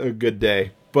 not had a good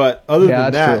day. But other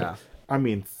than that, true.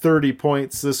 30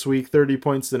 points this week, 30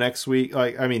 points the next week.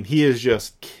 He is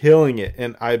just killing it.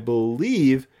 And I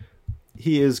believe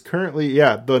he is currently,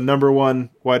 the number one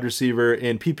wide receiver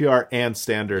in PPR and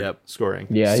standard scoring.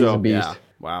 Yeah, he's a beast. Yeah.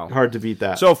 Wow. Hard to beat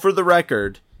that. So for the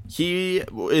record, he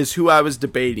is who I was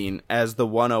debating as the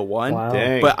 101. Wow.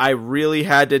 Dang. But I really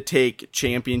had to take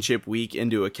championship week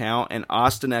into account, and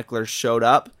Austin Eckler showed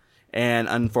up, and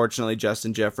unfortunately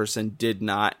Justin Jefferson did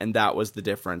not, and that was the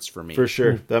difference for me. For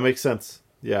sure. That makes sense.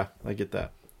 Yeah, I get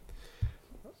that.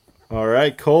 All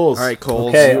right, Coles.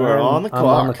 Okay, You are on the clock. I'm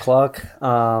on the clock.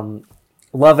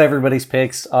 Love everybody's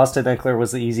picks. Austin Eckler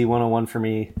was the easy 101 for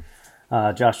me.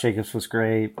 Josh Jacobs was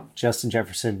great. Justin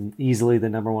Jefferson, easily the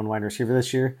number one wide receiver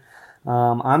this year.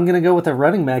 I'm going to go with a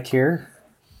running back here.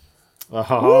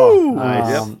 Oh,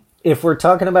 nice. If we're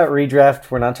talking about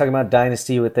redraft, we're not talking about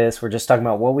dynasty with this. We're just talking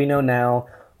about what we know now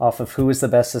off of who is the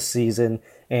best this season.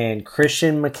 And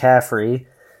Christian McCaffrey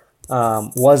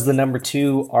was the number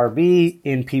 2 RB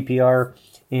in PPR,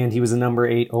 and he was the number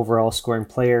 8 overall scoring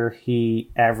player.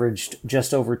 He averaged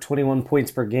just over 21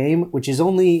 points per game, which is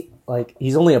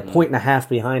he's only a point and a half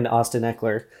behind Austin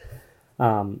Eckler.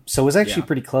 So it was actually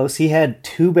pretty close. He had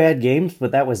 2 bad games,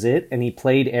 but that was it. And he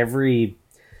played every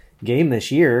game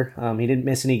this year. He didn't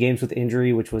miss any games with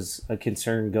injury, which was a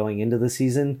concern going into the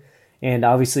season. And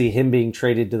obviously him being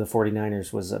traded to the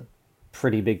 49ers was a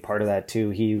pretty big part of that too.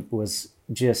 He was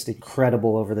just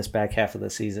incredible over this back half of the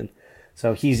season.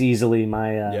 So he's easily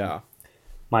my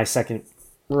my second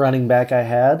running back I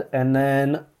had. And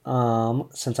then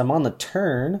since I'm on the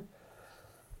turn,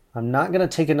 I'm not going to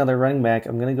take another running back.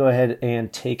 I'm going to go ahead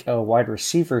and take a wide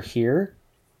receiver here.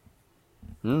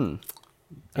 Okay.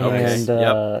 And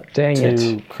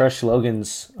to crush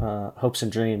Logan's hopes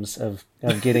and dreams of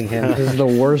getting him. This is the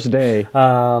worst day.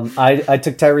 I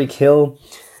took Tyreek Hill.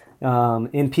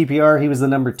 In PPR, he was the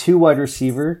number 2 wide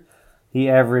receiver. He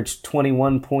averaged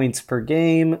 21 points per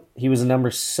game. He was the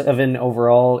number 7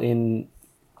 overall in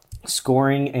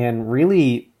scoring and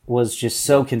really was just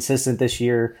so consistent this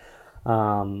year.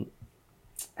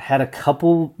 Had a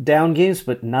couple down games,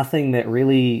 but nothing that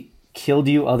really killed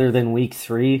you other than week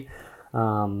 3.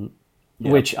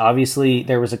 Which obviously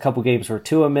there was a couple games where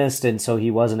Tua missed, and so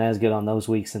he wasn't as good on those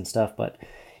weeks and stuff, but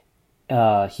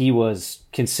he was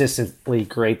consistently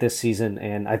great this season,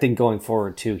 and I think going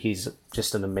forward too, he's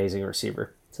just an amazing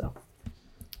receiver.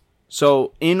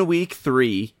 So in week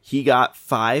 3, he got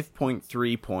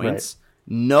 5.3 points.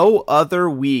 Right. No other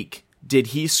week did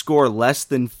he score less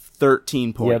than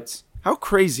 13 points. Yep. How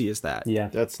crazy is that? Yeah,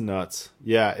 that's nuts.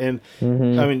 Yeah, and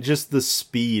just the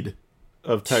speed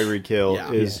of Tyreek Hill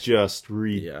is just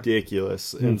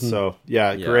ridiculous. And so,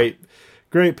 great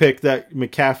pick. That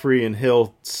McCaffrey and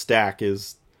Hill stack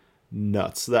is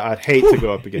nuts. I'd hate to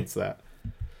go up against that.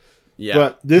 Yeah.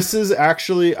 But this is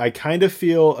actually, I kind of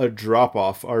feel a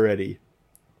drop-off already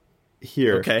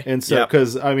here. Okay. And so,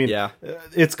 because,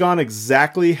 it's gone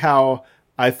exactly how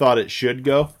I thought it should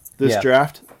go this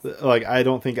draft. I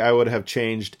don't think I would have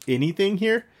changed anything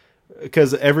here.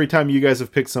 Because every time you guys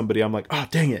have picked somebody, I'm like, oh,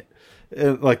 dang it.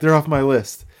 And, they're off my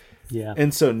list. Yeah.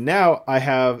 And so now I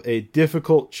have a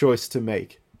difficult choice to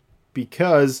make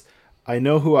because I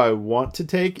know who I want to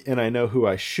take and I know who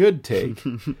I should take.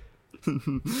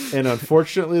 And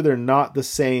unfortunately, they're not the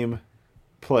same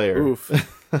player. Oof.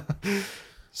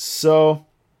 So,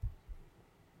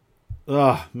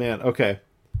 oh, man. Okay.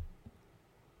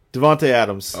 Devontae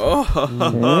Adams.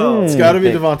 It's got to be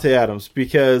Devontae Adams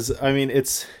because,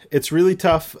 it's really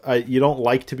tough. You don't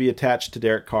like to be attached to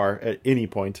Derek Carr at any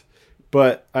point.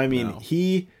 But,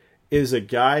 he is a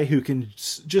guy who can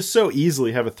just so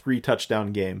easily have a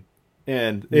 3-touchdown game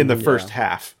and in the first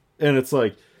half. And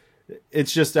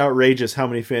it's just outrageous how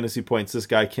many fantasy points this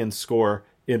guy can score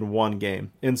in one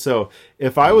game. And so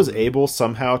if I was able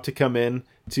somehow to come in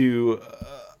to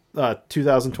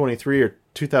 2023 or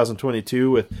 2022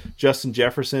 with Justin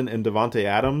Jefferson and Devontae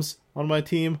Adams on my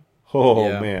team,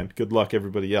 man, good luck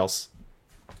everybody else.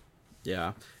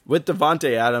 Yeah. With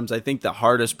Devontae Adams, I think the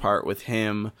hardest part with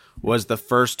him was the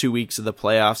first 2 weeks of the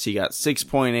playoffs. He got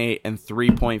 6.8 and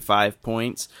 3.5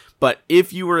 points. But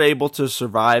if you were able to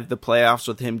survive the playoffs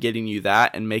with him getting you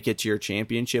that and make it to your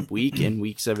championship week in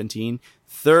week 17,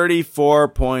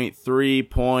 34.3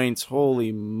 points.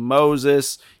 Holy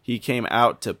Moses. He came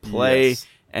out to play. Yes.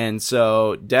 And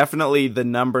so definitely the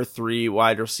number 3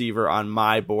 wide receiver on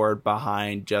my board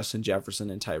behind Justin Jefferson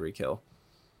and Tyreek Hill.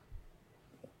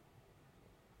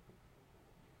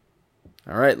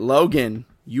 All right, Logan,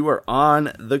 you are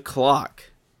on the clock.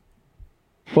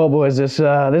 Well, boys, this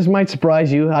might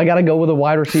surprise you. I got to go with a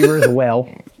wide receiver as well.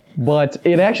 But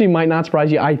it actually might not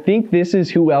surprise you. I think this is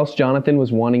who else Jonathan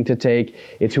was wanting to take.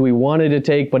 It's who he wanted to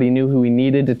take, but he knew who he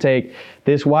needed to take.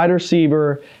 This wide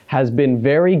receiver has been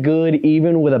very good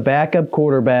even with a backup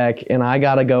quarterback, and I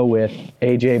got to go with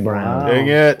A.J. Brown. Dang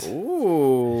it.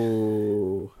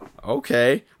 Ooh.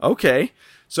 Okay.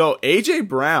 So A.J.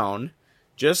 Brown,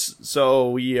 just so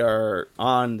we are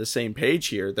on the same page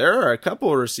here, there are a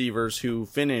couple of receivers who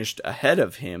finished ahead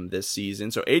of him this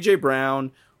season. So A.J.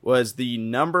 Brown was the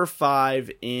number 5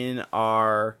 in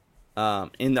our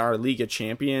League of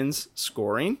Champions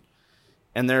scoring.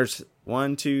 And there's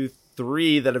 1, 2,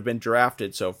 3 that have been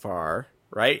drafted so far,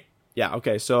 right? Yeah,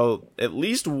 okay. So at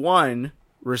least one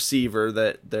receiver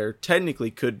that there technically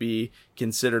could be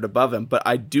considered above him. But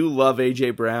I do love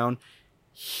A.J. Brown.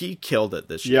 He killed it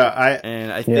this year.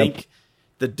 I think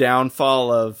the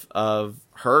downfall of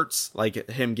Hurts, like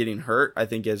him getting hurt, I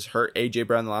think has hurt A.J.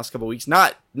 Brown the last couple of weeks.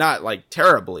 Not like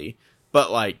terribly,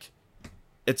 but like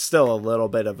it's still a little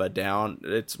bit of a down.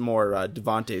 It's more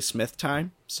Devontae Smith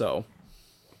time. So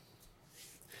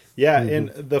yeah, and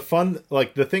the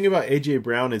thing about A.J.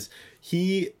 Brown is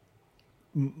he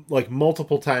like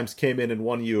multiple times came in and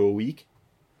won you a week,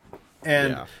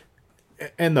 and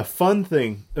the fun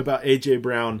thing about A.J.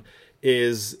 Brown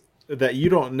is that you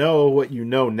don't know what you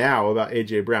know now about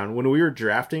A.J. Brown. When we were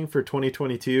drafting for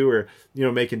 2022 or,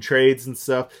 making trades and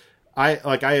stuff, I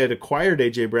had acquired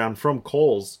A.J. Brown from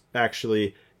Coles,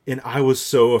 actually, and I was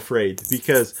so afraid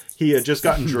because he had just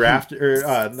gotten traded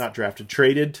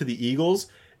to the Eagles,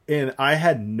 and I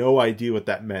had no idea what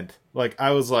that meant. Like,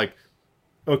 I was like,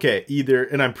 okay, either,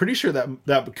 and I'm pretty sure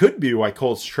that could be why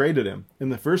Colts traded him in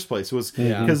the first place, was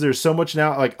because there's so much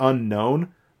now, like,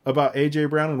 unknown about A.J.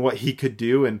 Brown and what he could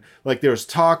do. And like there was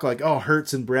talk like, oh,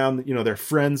 Hurts and Brown, they're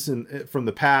friends from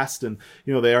the past, and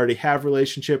they already have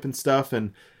relationship and stuff,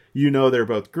 and they're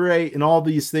both great and all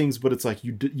these things, but it's like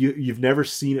you've never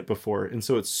seen it before, and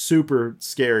so it's super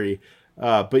scary.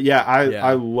 But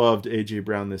I loved A.J.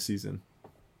 Brown this season.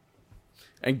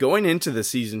 And going into the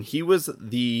season, he was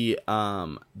the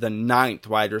 9th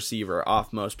wide receiver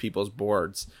off most people's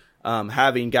boards,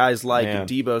 having guys like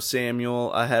Deebo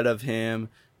Samuel ahead of him,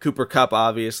 Cooper Kupp,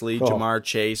 obviously, Jamar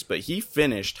Chase, but he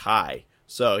finished high,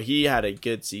 so he had a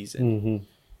good season.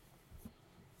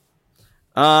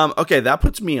 Okay, that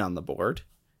puts me on the board,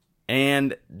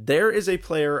 and there is a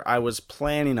player I was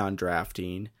planning on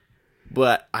drafting,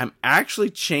 but I'm actually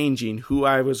changing who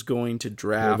I was going to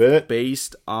draft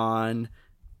based on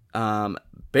I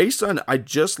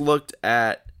just looked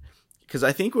at, because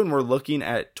I think when we're looking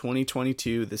at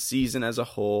 2022, the season as a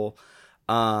whole,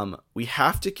 we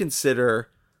have to consider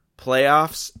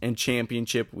playoffs and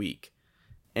championship week.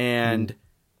 And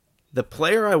the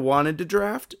player I wanted to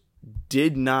draft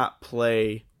did not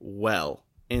play well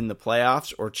in the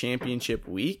playoffs or championship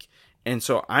week. And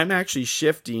so I'm actually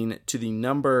shifting to the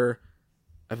number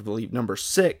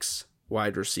 6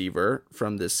 wide receiver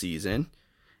from this season.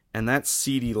 And that's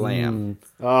CeeDee Lamb.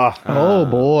 Oh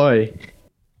boy.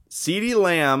 CeeDee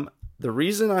Lamb, the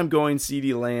reason I'm going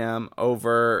CeeDee Lamb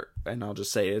over, and I'll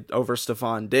just say it, over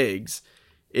Stephon Diggs,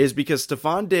 is because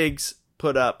Stephon Diggs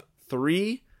put up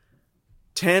 3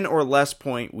 10 or less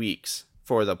point weeks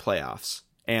for the playoffs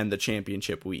and the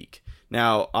championship week.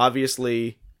 Now,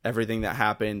 obviously, everything that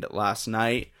happened last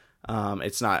night,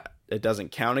 it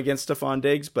doesn't count against Stephon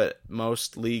Diggs, but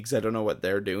most leagues, I don't know what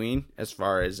they're doing as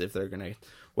far as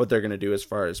what they're gonna do as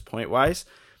far as point wise.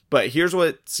 But here's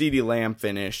what CeeDee Lamb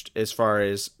finished as far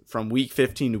as from week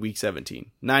 15 to week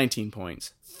 17. 19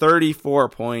 points, 34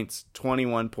 points,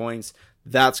 21 points.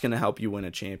 That's going to help you win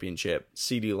a championship.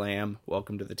 CeeDee Lamb,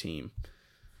 welcome to the team.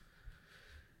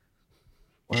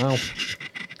 Wow.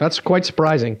 That's quite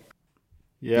surprising.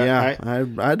 Yeah,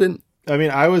 I didn't. I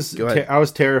mean, I was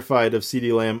terrified of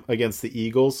CeeDee Lamb against the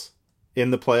Eagles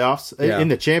in the playoffs, in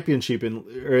the championship,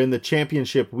 in the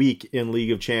championship week in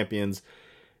League of Champions.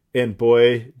 And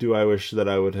boy, do I wish that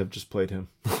I would have just played him.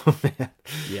 Oh, man.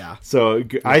 Yeah. So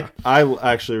I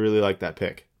actually really like that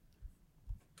pick.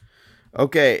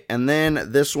 Okay, and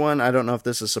then this one, I don't know if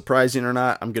this is surprising or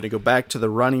not. I'm going to go back to the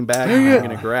running back. I'm going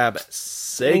to grab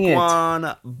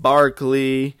Saquon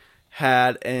Barkley.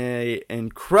 Had an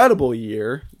incredible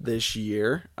year this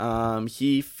year.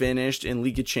 He finished in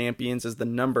League of Champions as the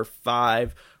number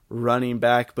 5 running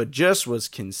back, but just was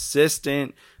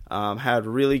consistent. Had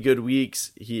really good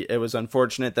weeks. It was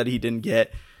unfortunate that he didn't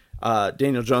get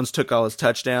Daniel Jones took all his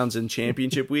touchdowns in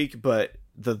championship week, but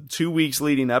the 2 weeks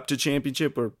leading up to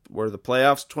championship were the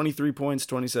playoffs. 23 points,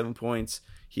 27 points.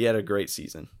 He had a great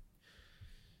season.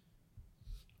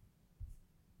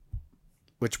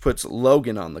 Which puts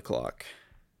Logan on the clock.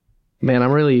 Man,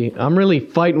 I'm really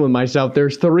fighting with myself.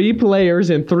 There's 3 players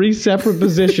in 3 separate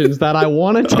positions that I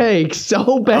want to take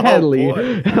so badly,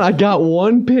 and I got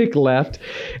 1 pick left,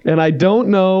 and I don't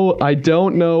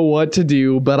know what to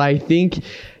do. But I think,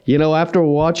 after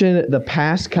watching the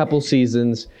past couple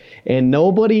seasons, and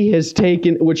nobody has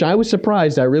taken, which I was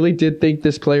surprised. I really did think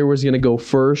this player was going to go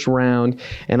first round,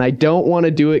 and I don't want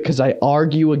to do it because I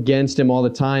argue against him all the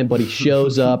time, but he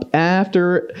shows up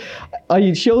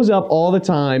he shows up all the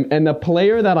time, and the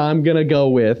player that I'm going to go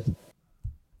with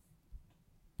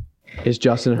is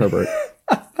Justin Herbert.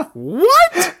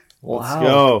 What? Let's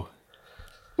go.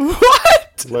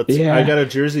 What? I got a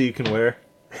jersey you can wear.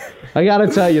 I got to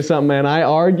tell you something, man. I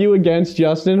argue against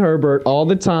Justin Herbert all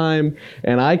the time,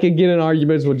 and I could get in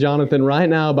arguments with Jonathan right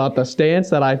now about the stance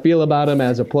that I feel about him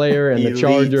as a player and the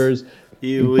Chargers.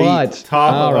 Elite. But,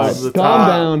 all right,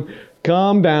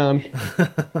 calm down.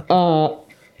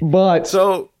 But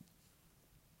so,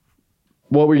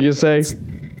 what were you going to say?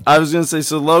 I was going to say,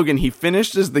 so Logan, he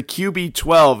finished as the QB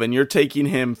 12, and you're taking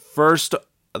him first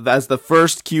as the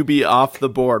first QB off the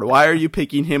board. Why are you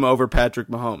picking him over Patrick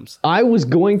Mahomes? I was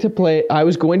going to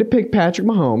pick Patrick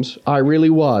Mahomes. I really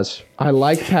was. I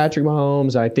like Patrick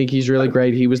Mahomes. I think he's really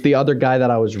great. He was the other guy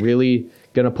that I was really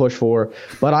going to push for.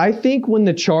 But I think when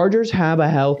the Chargers have a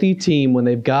healthy team, when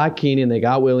they've got Keenan, they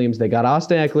got Williams, they got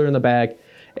Austin Eckler in the back,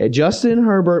 Justin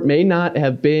Herbert may not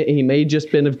have been, he may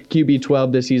just been a QB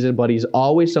 12 this season, but he's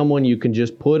always someone you can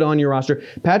just put on your roster.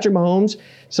 Patrick Mahomes,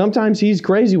 sometimes he's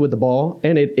crazy with the ball,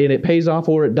 and it pays off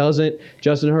or it doesn't.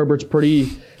 Justin Herbert's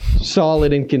pretty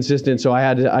solid and consistent, so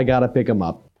I got to pick him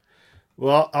up.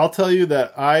 Well, I'll tell you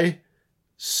that I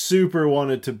super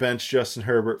wanted to bench Justin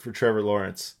Herbert for Trevor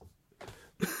Lawrence.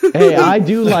 Hey, I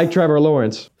do like Trevor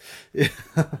Lawrence. Yeah.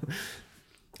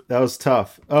 That was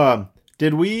tough.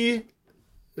 Did we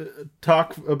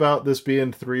talk about this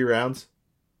being 3 rounds?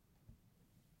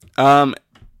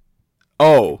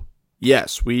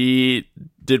 Yes, we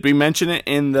mention it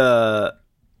in the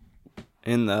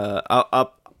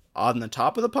up on the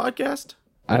top of the podcast?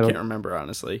 I can't remember,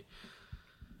 honestly.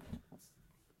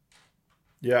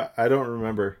 Yeah, I don't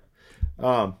remember.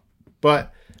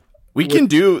 But we can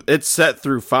do it's set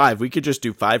through 5. We could just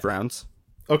do 5 rounds.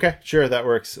 Okay, sure, that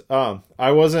works.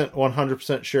 I wasn't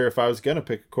 100% sure if I was going to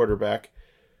pick a quarterback.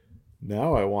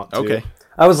 Now I want to. Okay.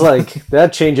 I was like,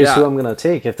 that changes who I'm going to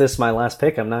take. If this is my last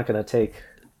pick, I'm not going to take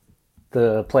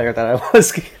the player that I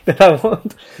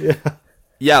want. Yeah.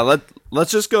 Yeah,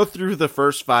 let's just go through the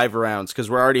first 5 rounds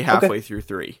because we're already halfway through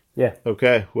 3. Yeah.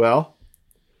 Okay, well.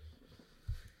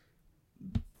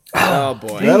 Oh,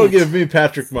 boy. That'll give me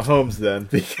Patrick Mahomes then,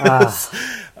 because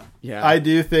I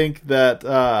do think that,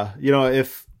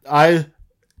 if I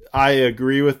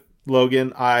agree with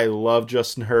Logan, I love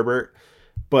Justin Herbert,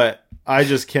 but I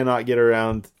just cannot get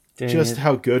around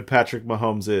how good Patrick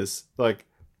Mahomes is. Like,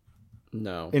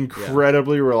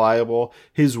 incredibly reliable.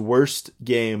 His worst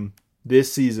game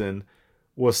this season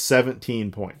was 17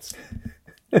 points.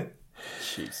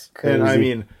 Jeez. Crazy. And I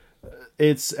mean,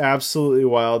 it's absolutely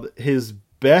wild. His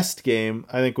best game,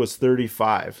 I think, was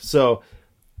 35. So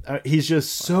he's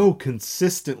just so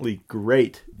consistently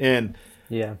great. And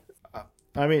yeah.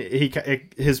 I mean,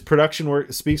 his production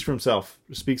work speaks for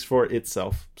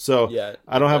itself. So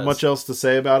I don't have much else to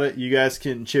say about it. You guys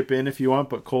can chip in if you want,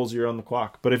 but Coles, you're on the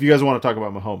clock. But if you guys want to talk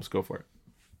about Mahomes, go for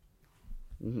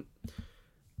it.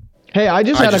 Hey, I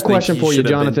just had a question for you,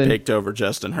 Jonathan. Been picked over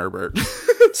Justin Herbert.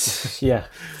 Yeah.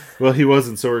 Well, he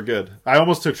wasn't, so we're good. I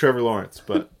almost took Trevor Lawrence,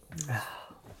 but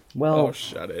well,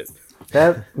 shut it.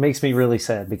 That makes me really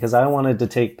sad because I wanted to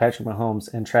take Patrick Mahomes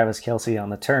and Travis Kelce on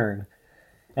the turn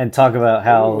and talk about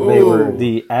how they were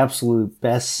the absolute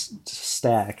best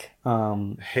stack.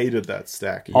 Hated that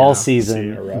stack all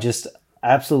season. Just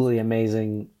absolutely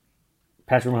amazing.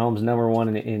 Patrick Mahomes, number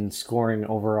 1 in scoring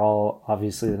overall,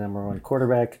 obviously the number 1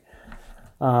 quarterback.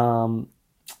 So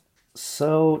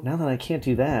now that I can't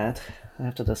do that, I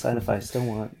have to decide if I still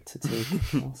want to take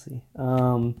Kelce.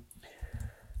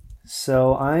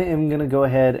 So I am going to go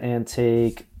ahead and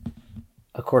take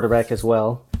a quarterback as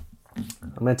well.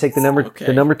 I'm going to take the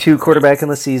number 2 quarterback in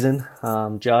the season,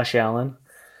 Josh Allen.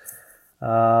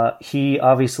 He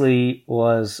obviously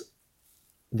was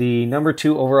the number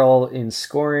 2 overall in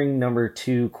scoring, number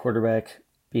 2 quarterback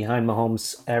behind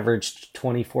Mahomes, averaged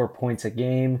 24 points a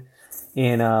game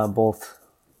in both.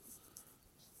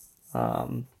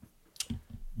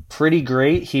 Pretty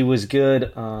great. He was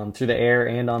good through the air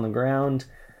and on the ground.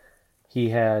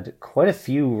 He had quite a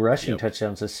few rushing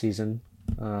touchdowns this season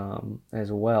as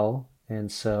well.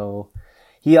 And so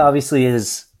he obviously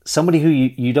is somebody who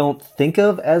you don't think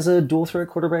of as a dual threat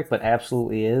quarterback, but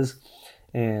absolutely is.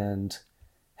 And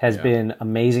has been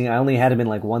amazing. I only had him in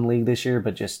like one league this year,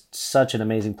 but just such an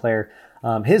amazing player.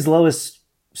 His lowest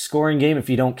scoring game, if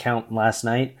you don't count last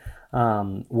night,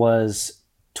 was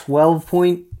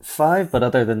 12.5, but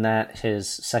other than that, his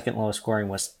second lowest scoring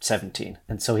was 17.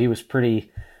 And so he was pretty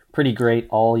great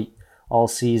all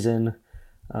season.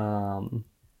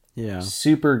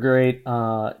 Super great.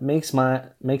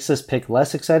 Makes this pick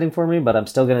less exciting for me, but I'm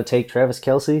still going to take Travis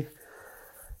Kelce.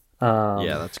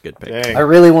 That's a good pick. Dang, I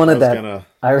really wanted that.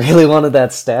 I really wanted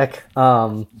that stack.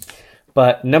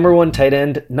 But number 1 tight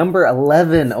end, number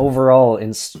 11 overall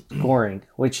in scoring,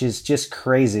 which is just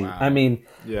crazy. Wow. I mean,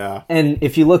 and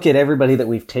if you look at everybody that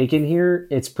we've taken here,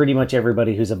 it's pretty much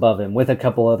everybody who's above him, with a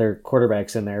couple other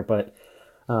quarterbacks in there. But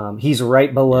he's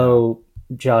right below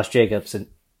Josh Jacobs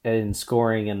in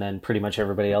scoring, and then pretty much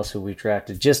everybody else who we've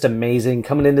drafted. Just amazing.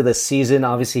 Coming into the season,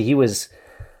 obviously he was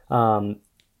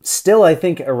still, I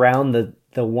think, around the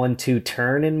 1-2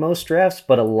 turn in most drafts,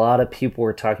 but a lot of people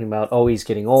were talking about, he's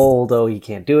getting old, he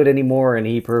can't do it anymore, and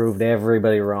he proved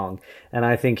everybody wrong. And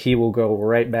I think he will go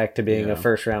right back to being a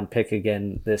first-round pick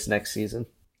again this next season.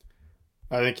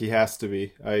 I think he has to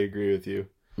be. I agree with you.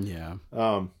 Yeah.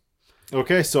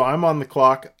 Okay, so I'm on the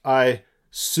clock. I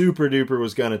super duper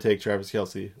was gonna take Travis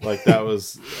Kelce. Like that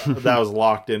was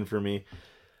locked in for me.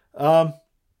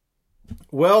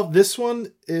 Well, this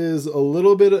one is a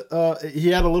little bit. He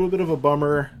had a little bit of a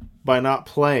bummer by not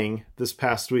playing this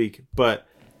past week, but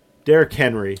Derrick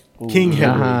Henry, King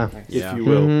Henry, if you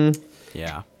will,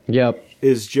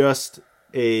 is just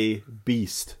a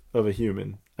beast of a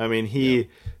human. I mean,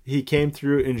 he came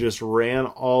through and just ran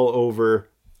all over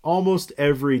almost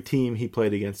every team he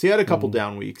played against. He had a couple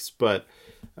down weeks, but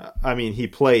I mean, he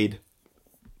played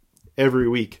every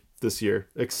week this year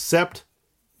except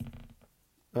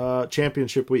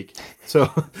championship week. So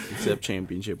except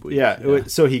championship week. Yeah.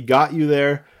 So he got you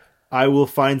there. I will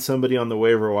find somebody on the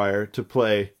waiver wire to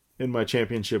play in my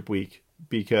championship week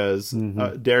because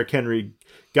Derrick Henry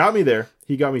got me there.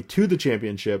 He got me to the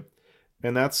championship,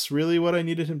 and that's really what I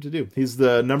needed him to do. He's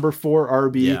the number 4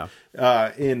 RB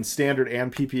in standard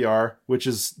and PPR, which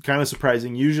is kind of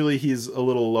surprising. Usually he's a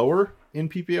little lower in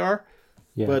PPR,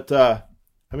 but I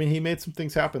mean, he made some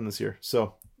things happen this year.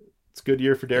 So it's a good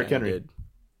year for Derrick Henry.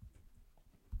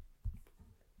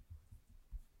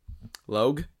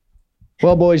 Logue?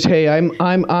 Well, boys, hey,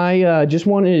 I just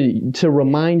wanted to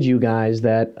remind you guys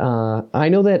that I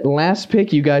know that last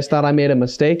pick you guys thought I made a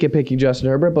mistake at picking Justin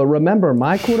Herbert, but remember,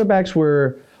 my quarterbacks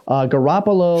were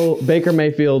Garoppolo, Baker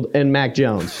Mayfield, and Mac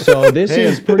Jones. So this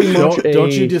is pretty much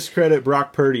Don't you discredit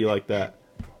Brock Purdy like that.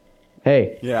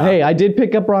 Hey, I did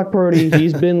pick up Brock Purdy.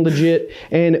 He's been legit.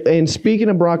 And speaking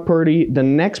of Brock Purdy, the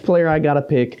next player I got to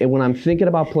pick, and when I'm thinking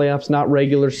about playoffs, not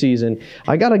regular season,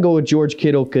 I got to go with George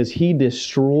Kittle because he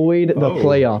destroyed the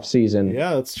playoff season.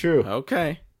 Yeah, that's true.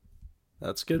 Okay.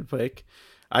 That's a good pick.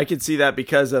 I could see that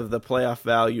because of the playoff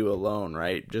value alone,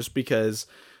 right? Just because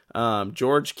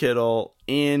George Kittle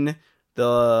in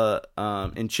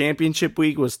championship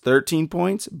week was 13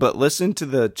 points, but listen to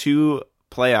the 2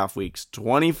 playoff weeks,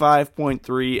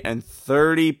 25.3 and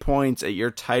 30 points at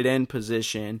your tight end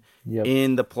position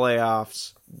in the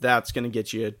playoffs. That's going to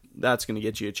get you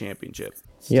a championship.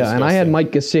 And I had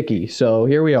Mike Gesicki, so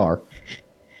here we are.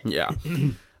 Yeah.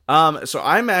 So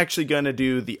I'm actually going to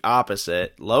do the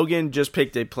opposite. Logan just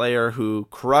picked a player who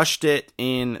crushed it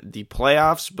in the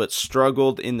playoffs but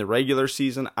struggled in the regular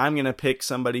season. I'm going to pick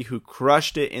somebody who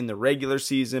crushed it in the regular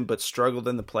season but struggled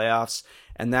in the playoffs,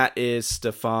 and that is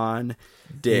Stephon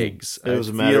Diggs. It was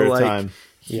a matter of time.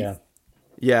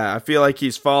 Yeah, I feel like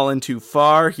he's fallen too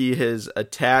far. He has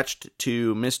attached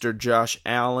to Mr. Josh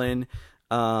Allen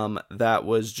that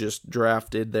was just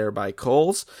drafted there by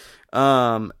Coles.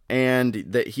 And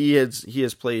that he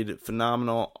has played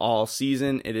phenomenal all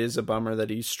season. It is a bummer that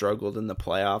he struggled in the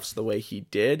playoffs the way he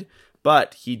did,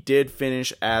 but he did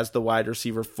finish as the wide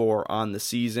receiver 4 on the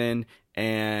season.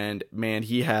 And man,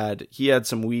 he had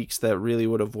some weeks that really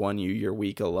would have won you your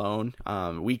week alone.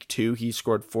 Week 2, he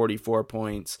scored 44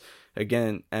 points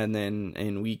again, and then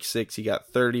in week 6 he got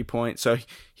 30 points. So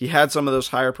he had some of those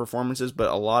higher performances, but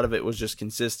a lot of it was just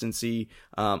consistency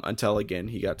until again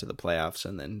he got to the playoffs,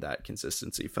 and then that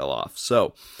consistency fell off.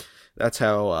 So that's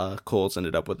how Coles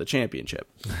ended up with the championship.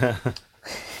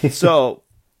 So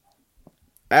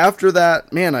after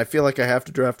that, man, I feel like I have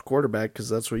to draft quarterback because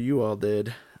that's what you all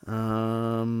did.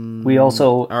 We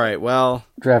also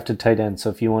drafted tight end, so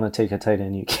if you want to take a tight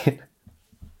end, you can.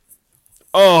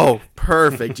 Oh,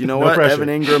 perfect. You know what? Pressure. Evan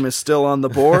Ingram is still on the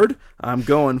board. I'm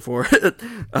going for it.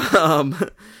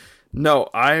 No,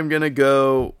 I am going to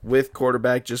go with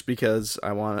quarterback just because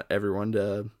I want everyone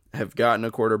to have gotten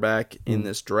a quarterback in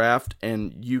this draft,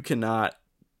 and you cannot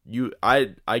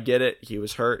I get it. He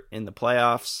was hurt in the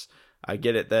playoffs. I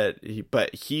get it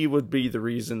but he would be the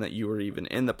reason that you were even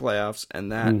in the playoffs,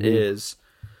 and that is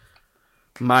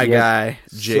my guy,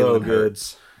 Jalen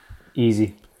Hurts.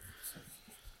 Easy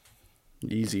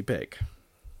pick.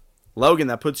 Logan,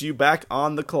 that puts you back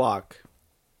on the clock.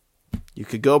 You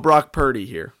could go Brock Purdy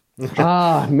here.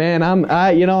 Man,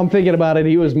 I'm thinking about it.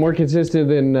 He was more consistent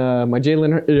than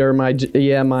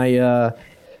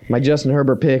my Justin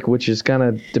Herbert pick, which is kind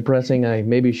of depressing. I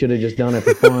maybe should have just done it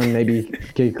for fun. Maybe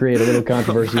could create a little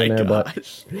controversy in there. But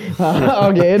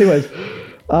okay, anyways,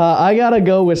 I gotta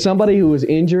go with somebody who was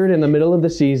injured in the middle of the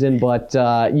season, but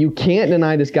you can't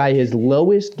deny this guy. His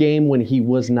lowest game when he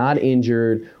was not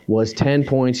injured was 10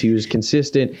 points. He was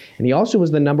consistent, and he also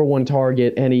was the number one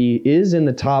target, and he is in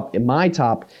my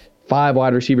top 5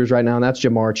 wide receivers right now, and that's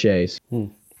Jamar Chase.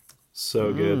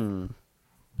 So good.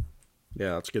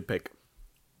 Yeah, that's a good pick.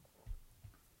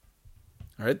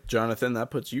 All right, Jonathan,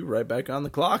 that puts you right back on the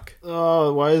clock.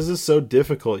 Oh, why is this so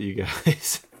difficult, you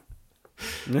guys?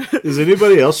 Is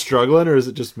anybody else struggling, or is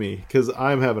it just me? Because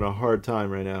I'm having a hard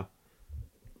time right now.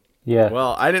 Yeah.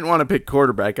 Well, I didn't want to pick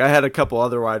quarterback. I had a couple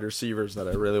other wide receivers that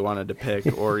I really wanted to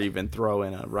pick, or even throw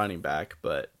in a running back.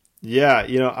 But yeah,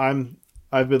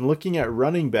 I've been looking at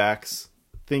running backs,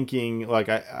 thinking like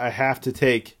I have to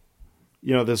take,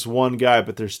 this one guy,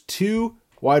 but there's 2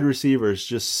 wide receivers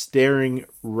just staring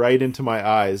right into my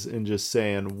eyes and just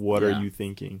saying, "What are you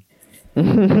thinking?" Give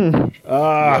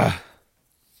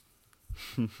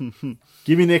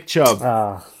me Nick Chubb.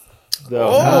 That makes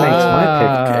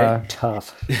my pick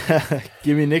tough.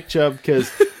 Give me Nick Chubb because,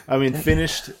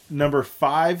 finished number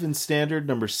 5 in standard,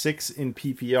 number 6 in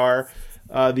PPR.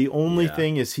 The only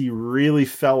thing is he really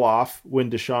fell off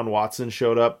when Deshaun Watson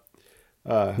showed up.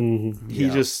 He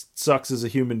just sucks as a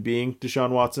human being, Deshaun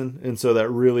Watson, and so that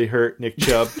really hurt Nick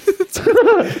Chubb.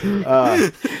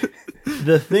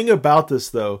 The thing about this,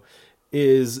 though,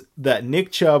 is that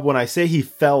Nick Chubb, when I say he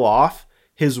fell off,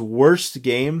 his worst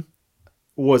game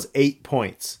was 8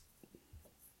 points.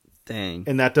 Dang.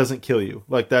 And that doesn't kill you.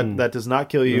 Like that does not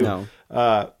kill you. No.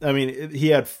 He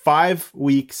had 5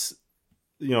 weeks,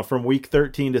 from week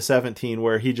 13 to 17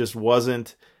 where he just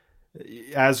wasn't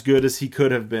as good as he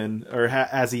could have been, or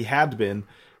as he had been.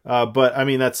 But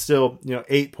that's still,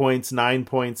 8 points, 9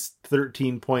 points,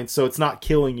 13 points. So it's not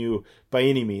killing you by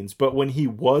any means. But when he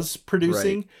was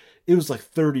producing, it was like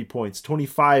 30 points,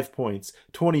 25 points,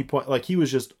 20 points. Like he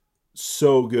was just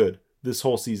so good this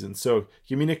whole season. So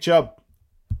give me Nick Chubb.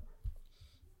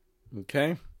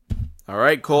 Okay. All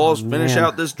right, Coles, finish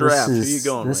out this draft. Who are you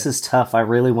going This with? is tough. I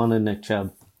really wanted Nick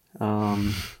Chubb.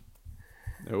 Okay.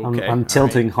 I'm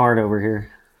tilting hard over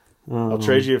here. I'll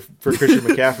trade you for Christian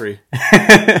McCaffrey.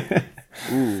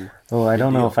 Ooh. Oh, I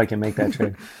don't know if I can make that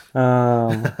trade.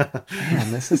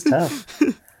 Man, this is tough.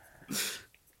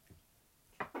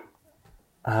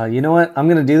 You know what? I'm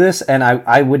going to do this, and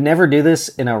I would never do this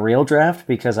in a real draft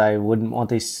because I wouldn't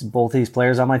want both these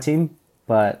players on my team,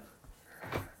 but...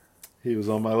 He was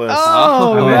on my list.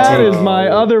 Oh, that is my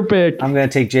other pick. I'm going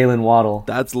to take Jalen Waddle.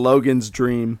 That's Logan's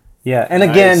dream. Yeah, and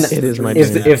again, it is my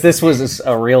dream. If this was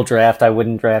a real draft, I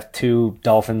wouldn't draft 2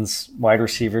 Dolphins wide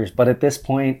receivers. But at this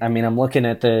point, I'm looking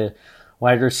at the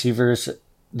wide receivers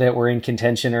that were in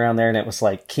contention around there, and it was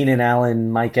like Keenan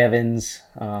Allen, Mike Evans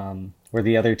were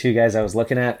the other 2 guys I was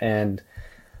looking at. And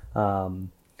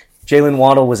Jalen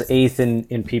Waddle was 8th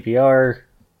in PPR.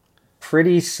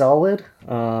 Pretty solid.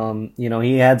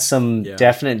 He had some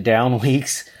definite down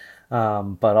weeks,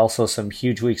 but also some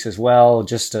huge weeks as well.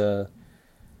 Just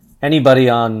anybody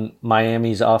on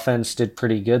Miami's offense did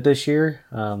pretty good this year.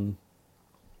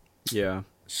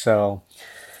 So,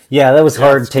 that was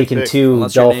hard taking pick. 2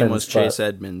 Unless Dolphins. Your name was Chase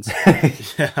Edmonds.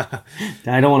 I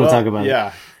don't want to talk about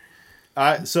it.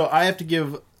 So I have to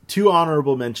give 2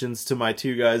 honorable mentions to my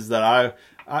 2 guys that I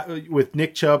with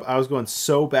Nick Chubb. I was going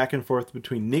so back and forth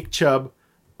between Nick Chubb,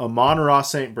 Amon-Ra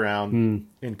St. Brown,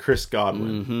 and Chris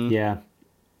Godwin. Mm-hmm. Yeah.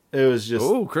 It was just...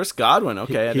 Oh, Chris Godwin.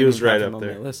 Okay, he was right up on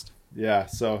there. my list. Yeah,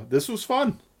 so this was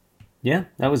fun. Yeah,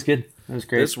 that was good. That was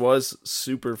great. This was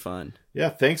super fun. Yeah,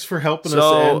 thanks for helping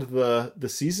us end the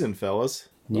season, fellas.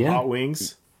 The Hot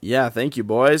Wings. Yeah, thank you,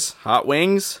 boys. Hot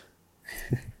Wings.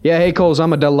 Yeah, hey, Coles,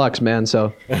 I'm a deluxe, man,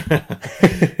 so...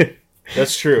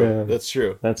 That's true. That's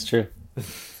true. That's true.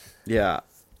 Yeah.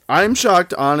 I'm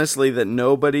shocked, honestly, that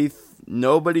nobody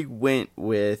went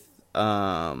with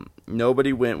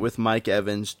Mike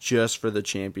Evans just for the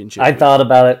championship. I thought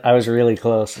about it. I was really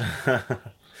close.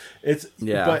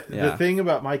 The thing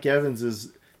about Mike Evans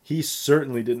is he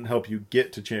certainly didn't help you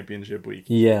get to championship week.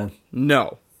 Yeah.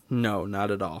 No, not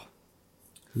at all.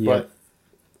 But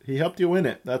he helped you win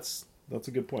it. That's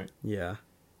a good point. Yeah.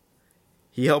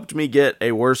 He helped me get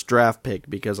a worse draft pick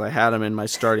because I had him in my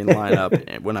starting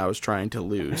lineup when I was trying to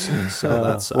lose. So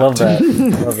that sucked.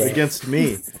 Love that. Against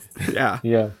me. Yeah.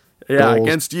 Yeah. Yeah,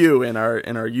 against you in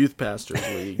our youth pastors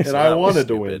league. And so I wanted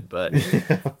to win. But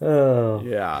Oh,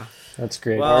 yeah. that's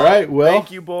great. Well, all right. Well,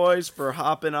 thank you boys for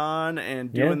hopping on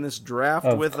and doing this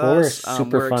draft with course. us.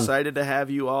 Super We're fun. excited to have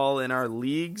you all in our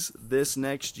leagues this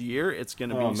next year. It's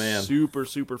going to be super,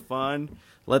 super fun.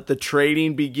 Let the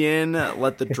trading begin.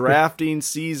 Let the drafting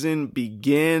season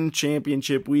begin.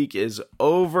 Championship week is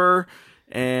over.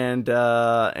 And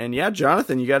yeah,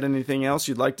 Jonathan, you got anything else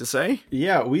you'd like to say?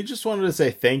 Yeah, we just wanted to say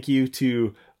thank you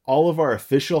to all of our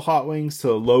official Hot Wings,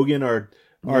 to Logan, our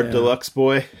deluxe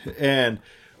boy, and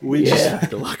we just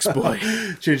deluxe boy.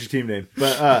 Change your team name.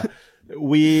 But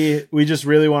we just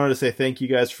really wanted to say thank you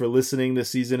guys for listening this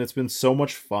season. It's been so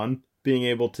much fun being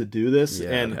able to do this. Yeah,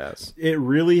 and it has. It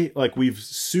really, like,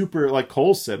 like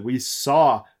Cole said, we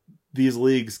saw these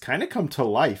leagues kind of come to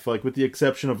life, like with the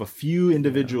exception of a few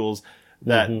individuals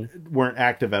that weren't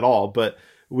active at all. But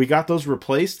we got those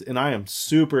replaced, and I am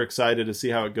super excited to see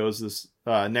how it goes this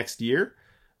next year.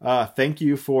 Thank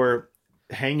you for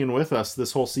hanging with us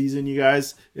this whole season, you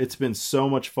guys. It's been so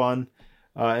much fun,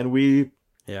 and we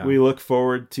look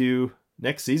forward to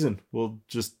next season. We'll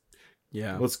just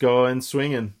let's go and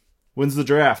swing and wins the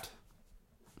draft.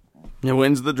 It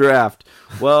wins the draft.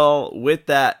 Well, with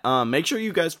that, make sure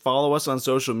you guys follow us on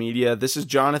social media. This is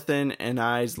Jonathan and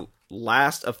I's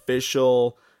last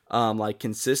official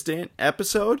consistent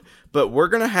episode, but we're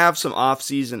gonna have some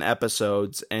off-season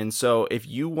episodes, and so if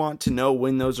you want to know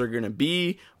when those are gonna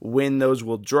be, when those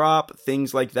will drop,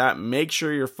 things like that, make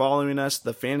sure you're following us,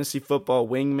 the Fantasy Football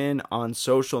Wingmen, on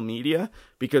social media,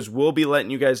 because we'll be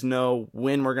letting you guys know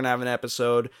when we're gonna have an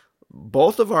episode.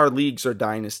 Both of our leagues are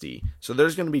dynasty, so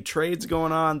there's gonna be trades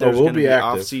going on. There's gonna be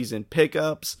off-season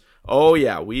pickups. Oh,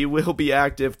 yeah, we will be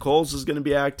active. Coles is going to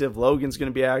be active. Logan's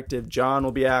going to be active. John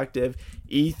will be active.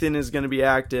 Ethan is going to be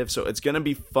active. So it's going to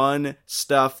be fun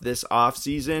stuff this off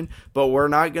season, but we're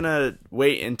not going to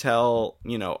wait until,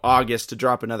 August to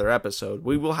drop another episode.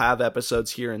 We will have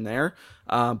episodes here and there,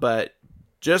 but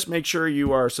just make sure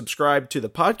you are subscribed to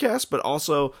the podcast, but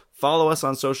also follow us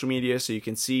on social media so you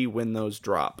can see when those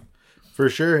drop. For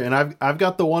sure. And I've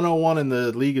got the 101 in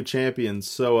the League of Champions,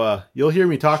 so you'll hear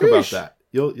me talk about that.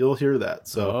 You'll hear that.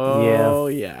 So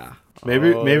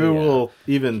maybe we'll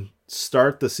even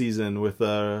start the season with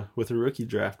a rookie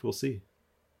draft. We'll see.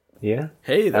 Yeah.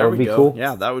 Hey, there we go. Cool.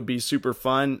 Yeah, that would be super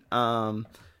fun. And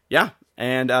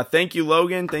thank you,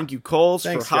 Logan. Thank you, Coles,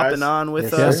 for hopping on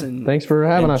with us and thanks for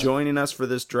having us, joining us for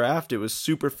this draft. It was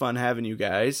super fun having you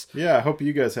guys. Yeah, I hope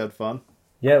you guys had fun.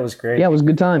 Yeah, it was great. Yeah, it was a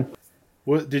good time.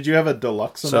 What did you have a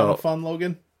deluxe amount of fun,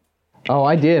 Logan? Oh,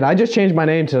 I did. I just changed my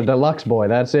name to Deluxe Boy.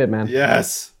 That's it, man.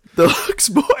 Yes. Deluxe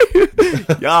Boy.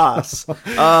 Yes.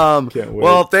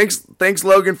 Well, thanks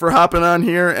Logan for hopping on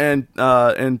here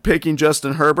and picking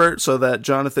Justin Herbert so that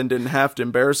Jonathan didn't have to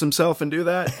embarrass himself and do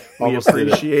that. We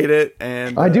appreciate it.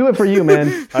 And I do it for you,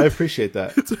 man. I appreciate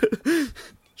that.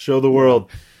 Show the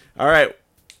world. All right.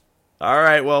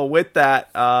 Well, with that,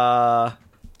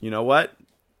 you know what?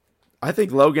 I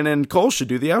think Logan and Cole should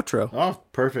do the outro. Oh,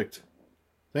 perfect.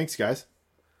 Thanks, guys.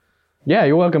 Yeah,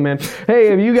 you're welcome, man.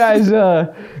 Hey, if you guys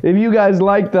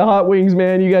like the Hot Wings,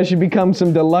 man, you guys should become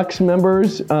some deluxe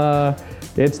members.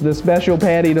 It's the special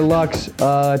patty deluxe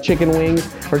chicken wings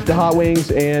or the Hot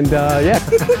Wings, and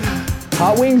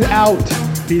Hot Wings out.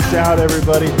 Peace out,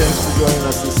 everybody. Thanks for joining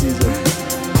us this season.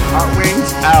 Hot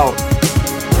Wings out.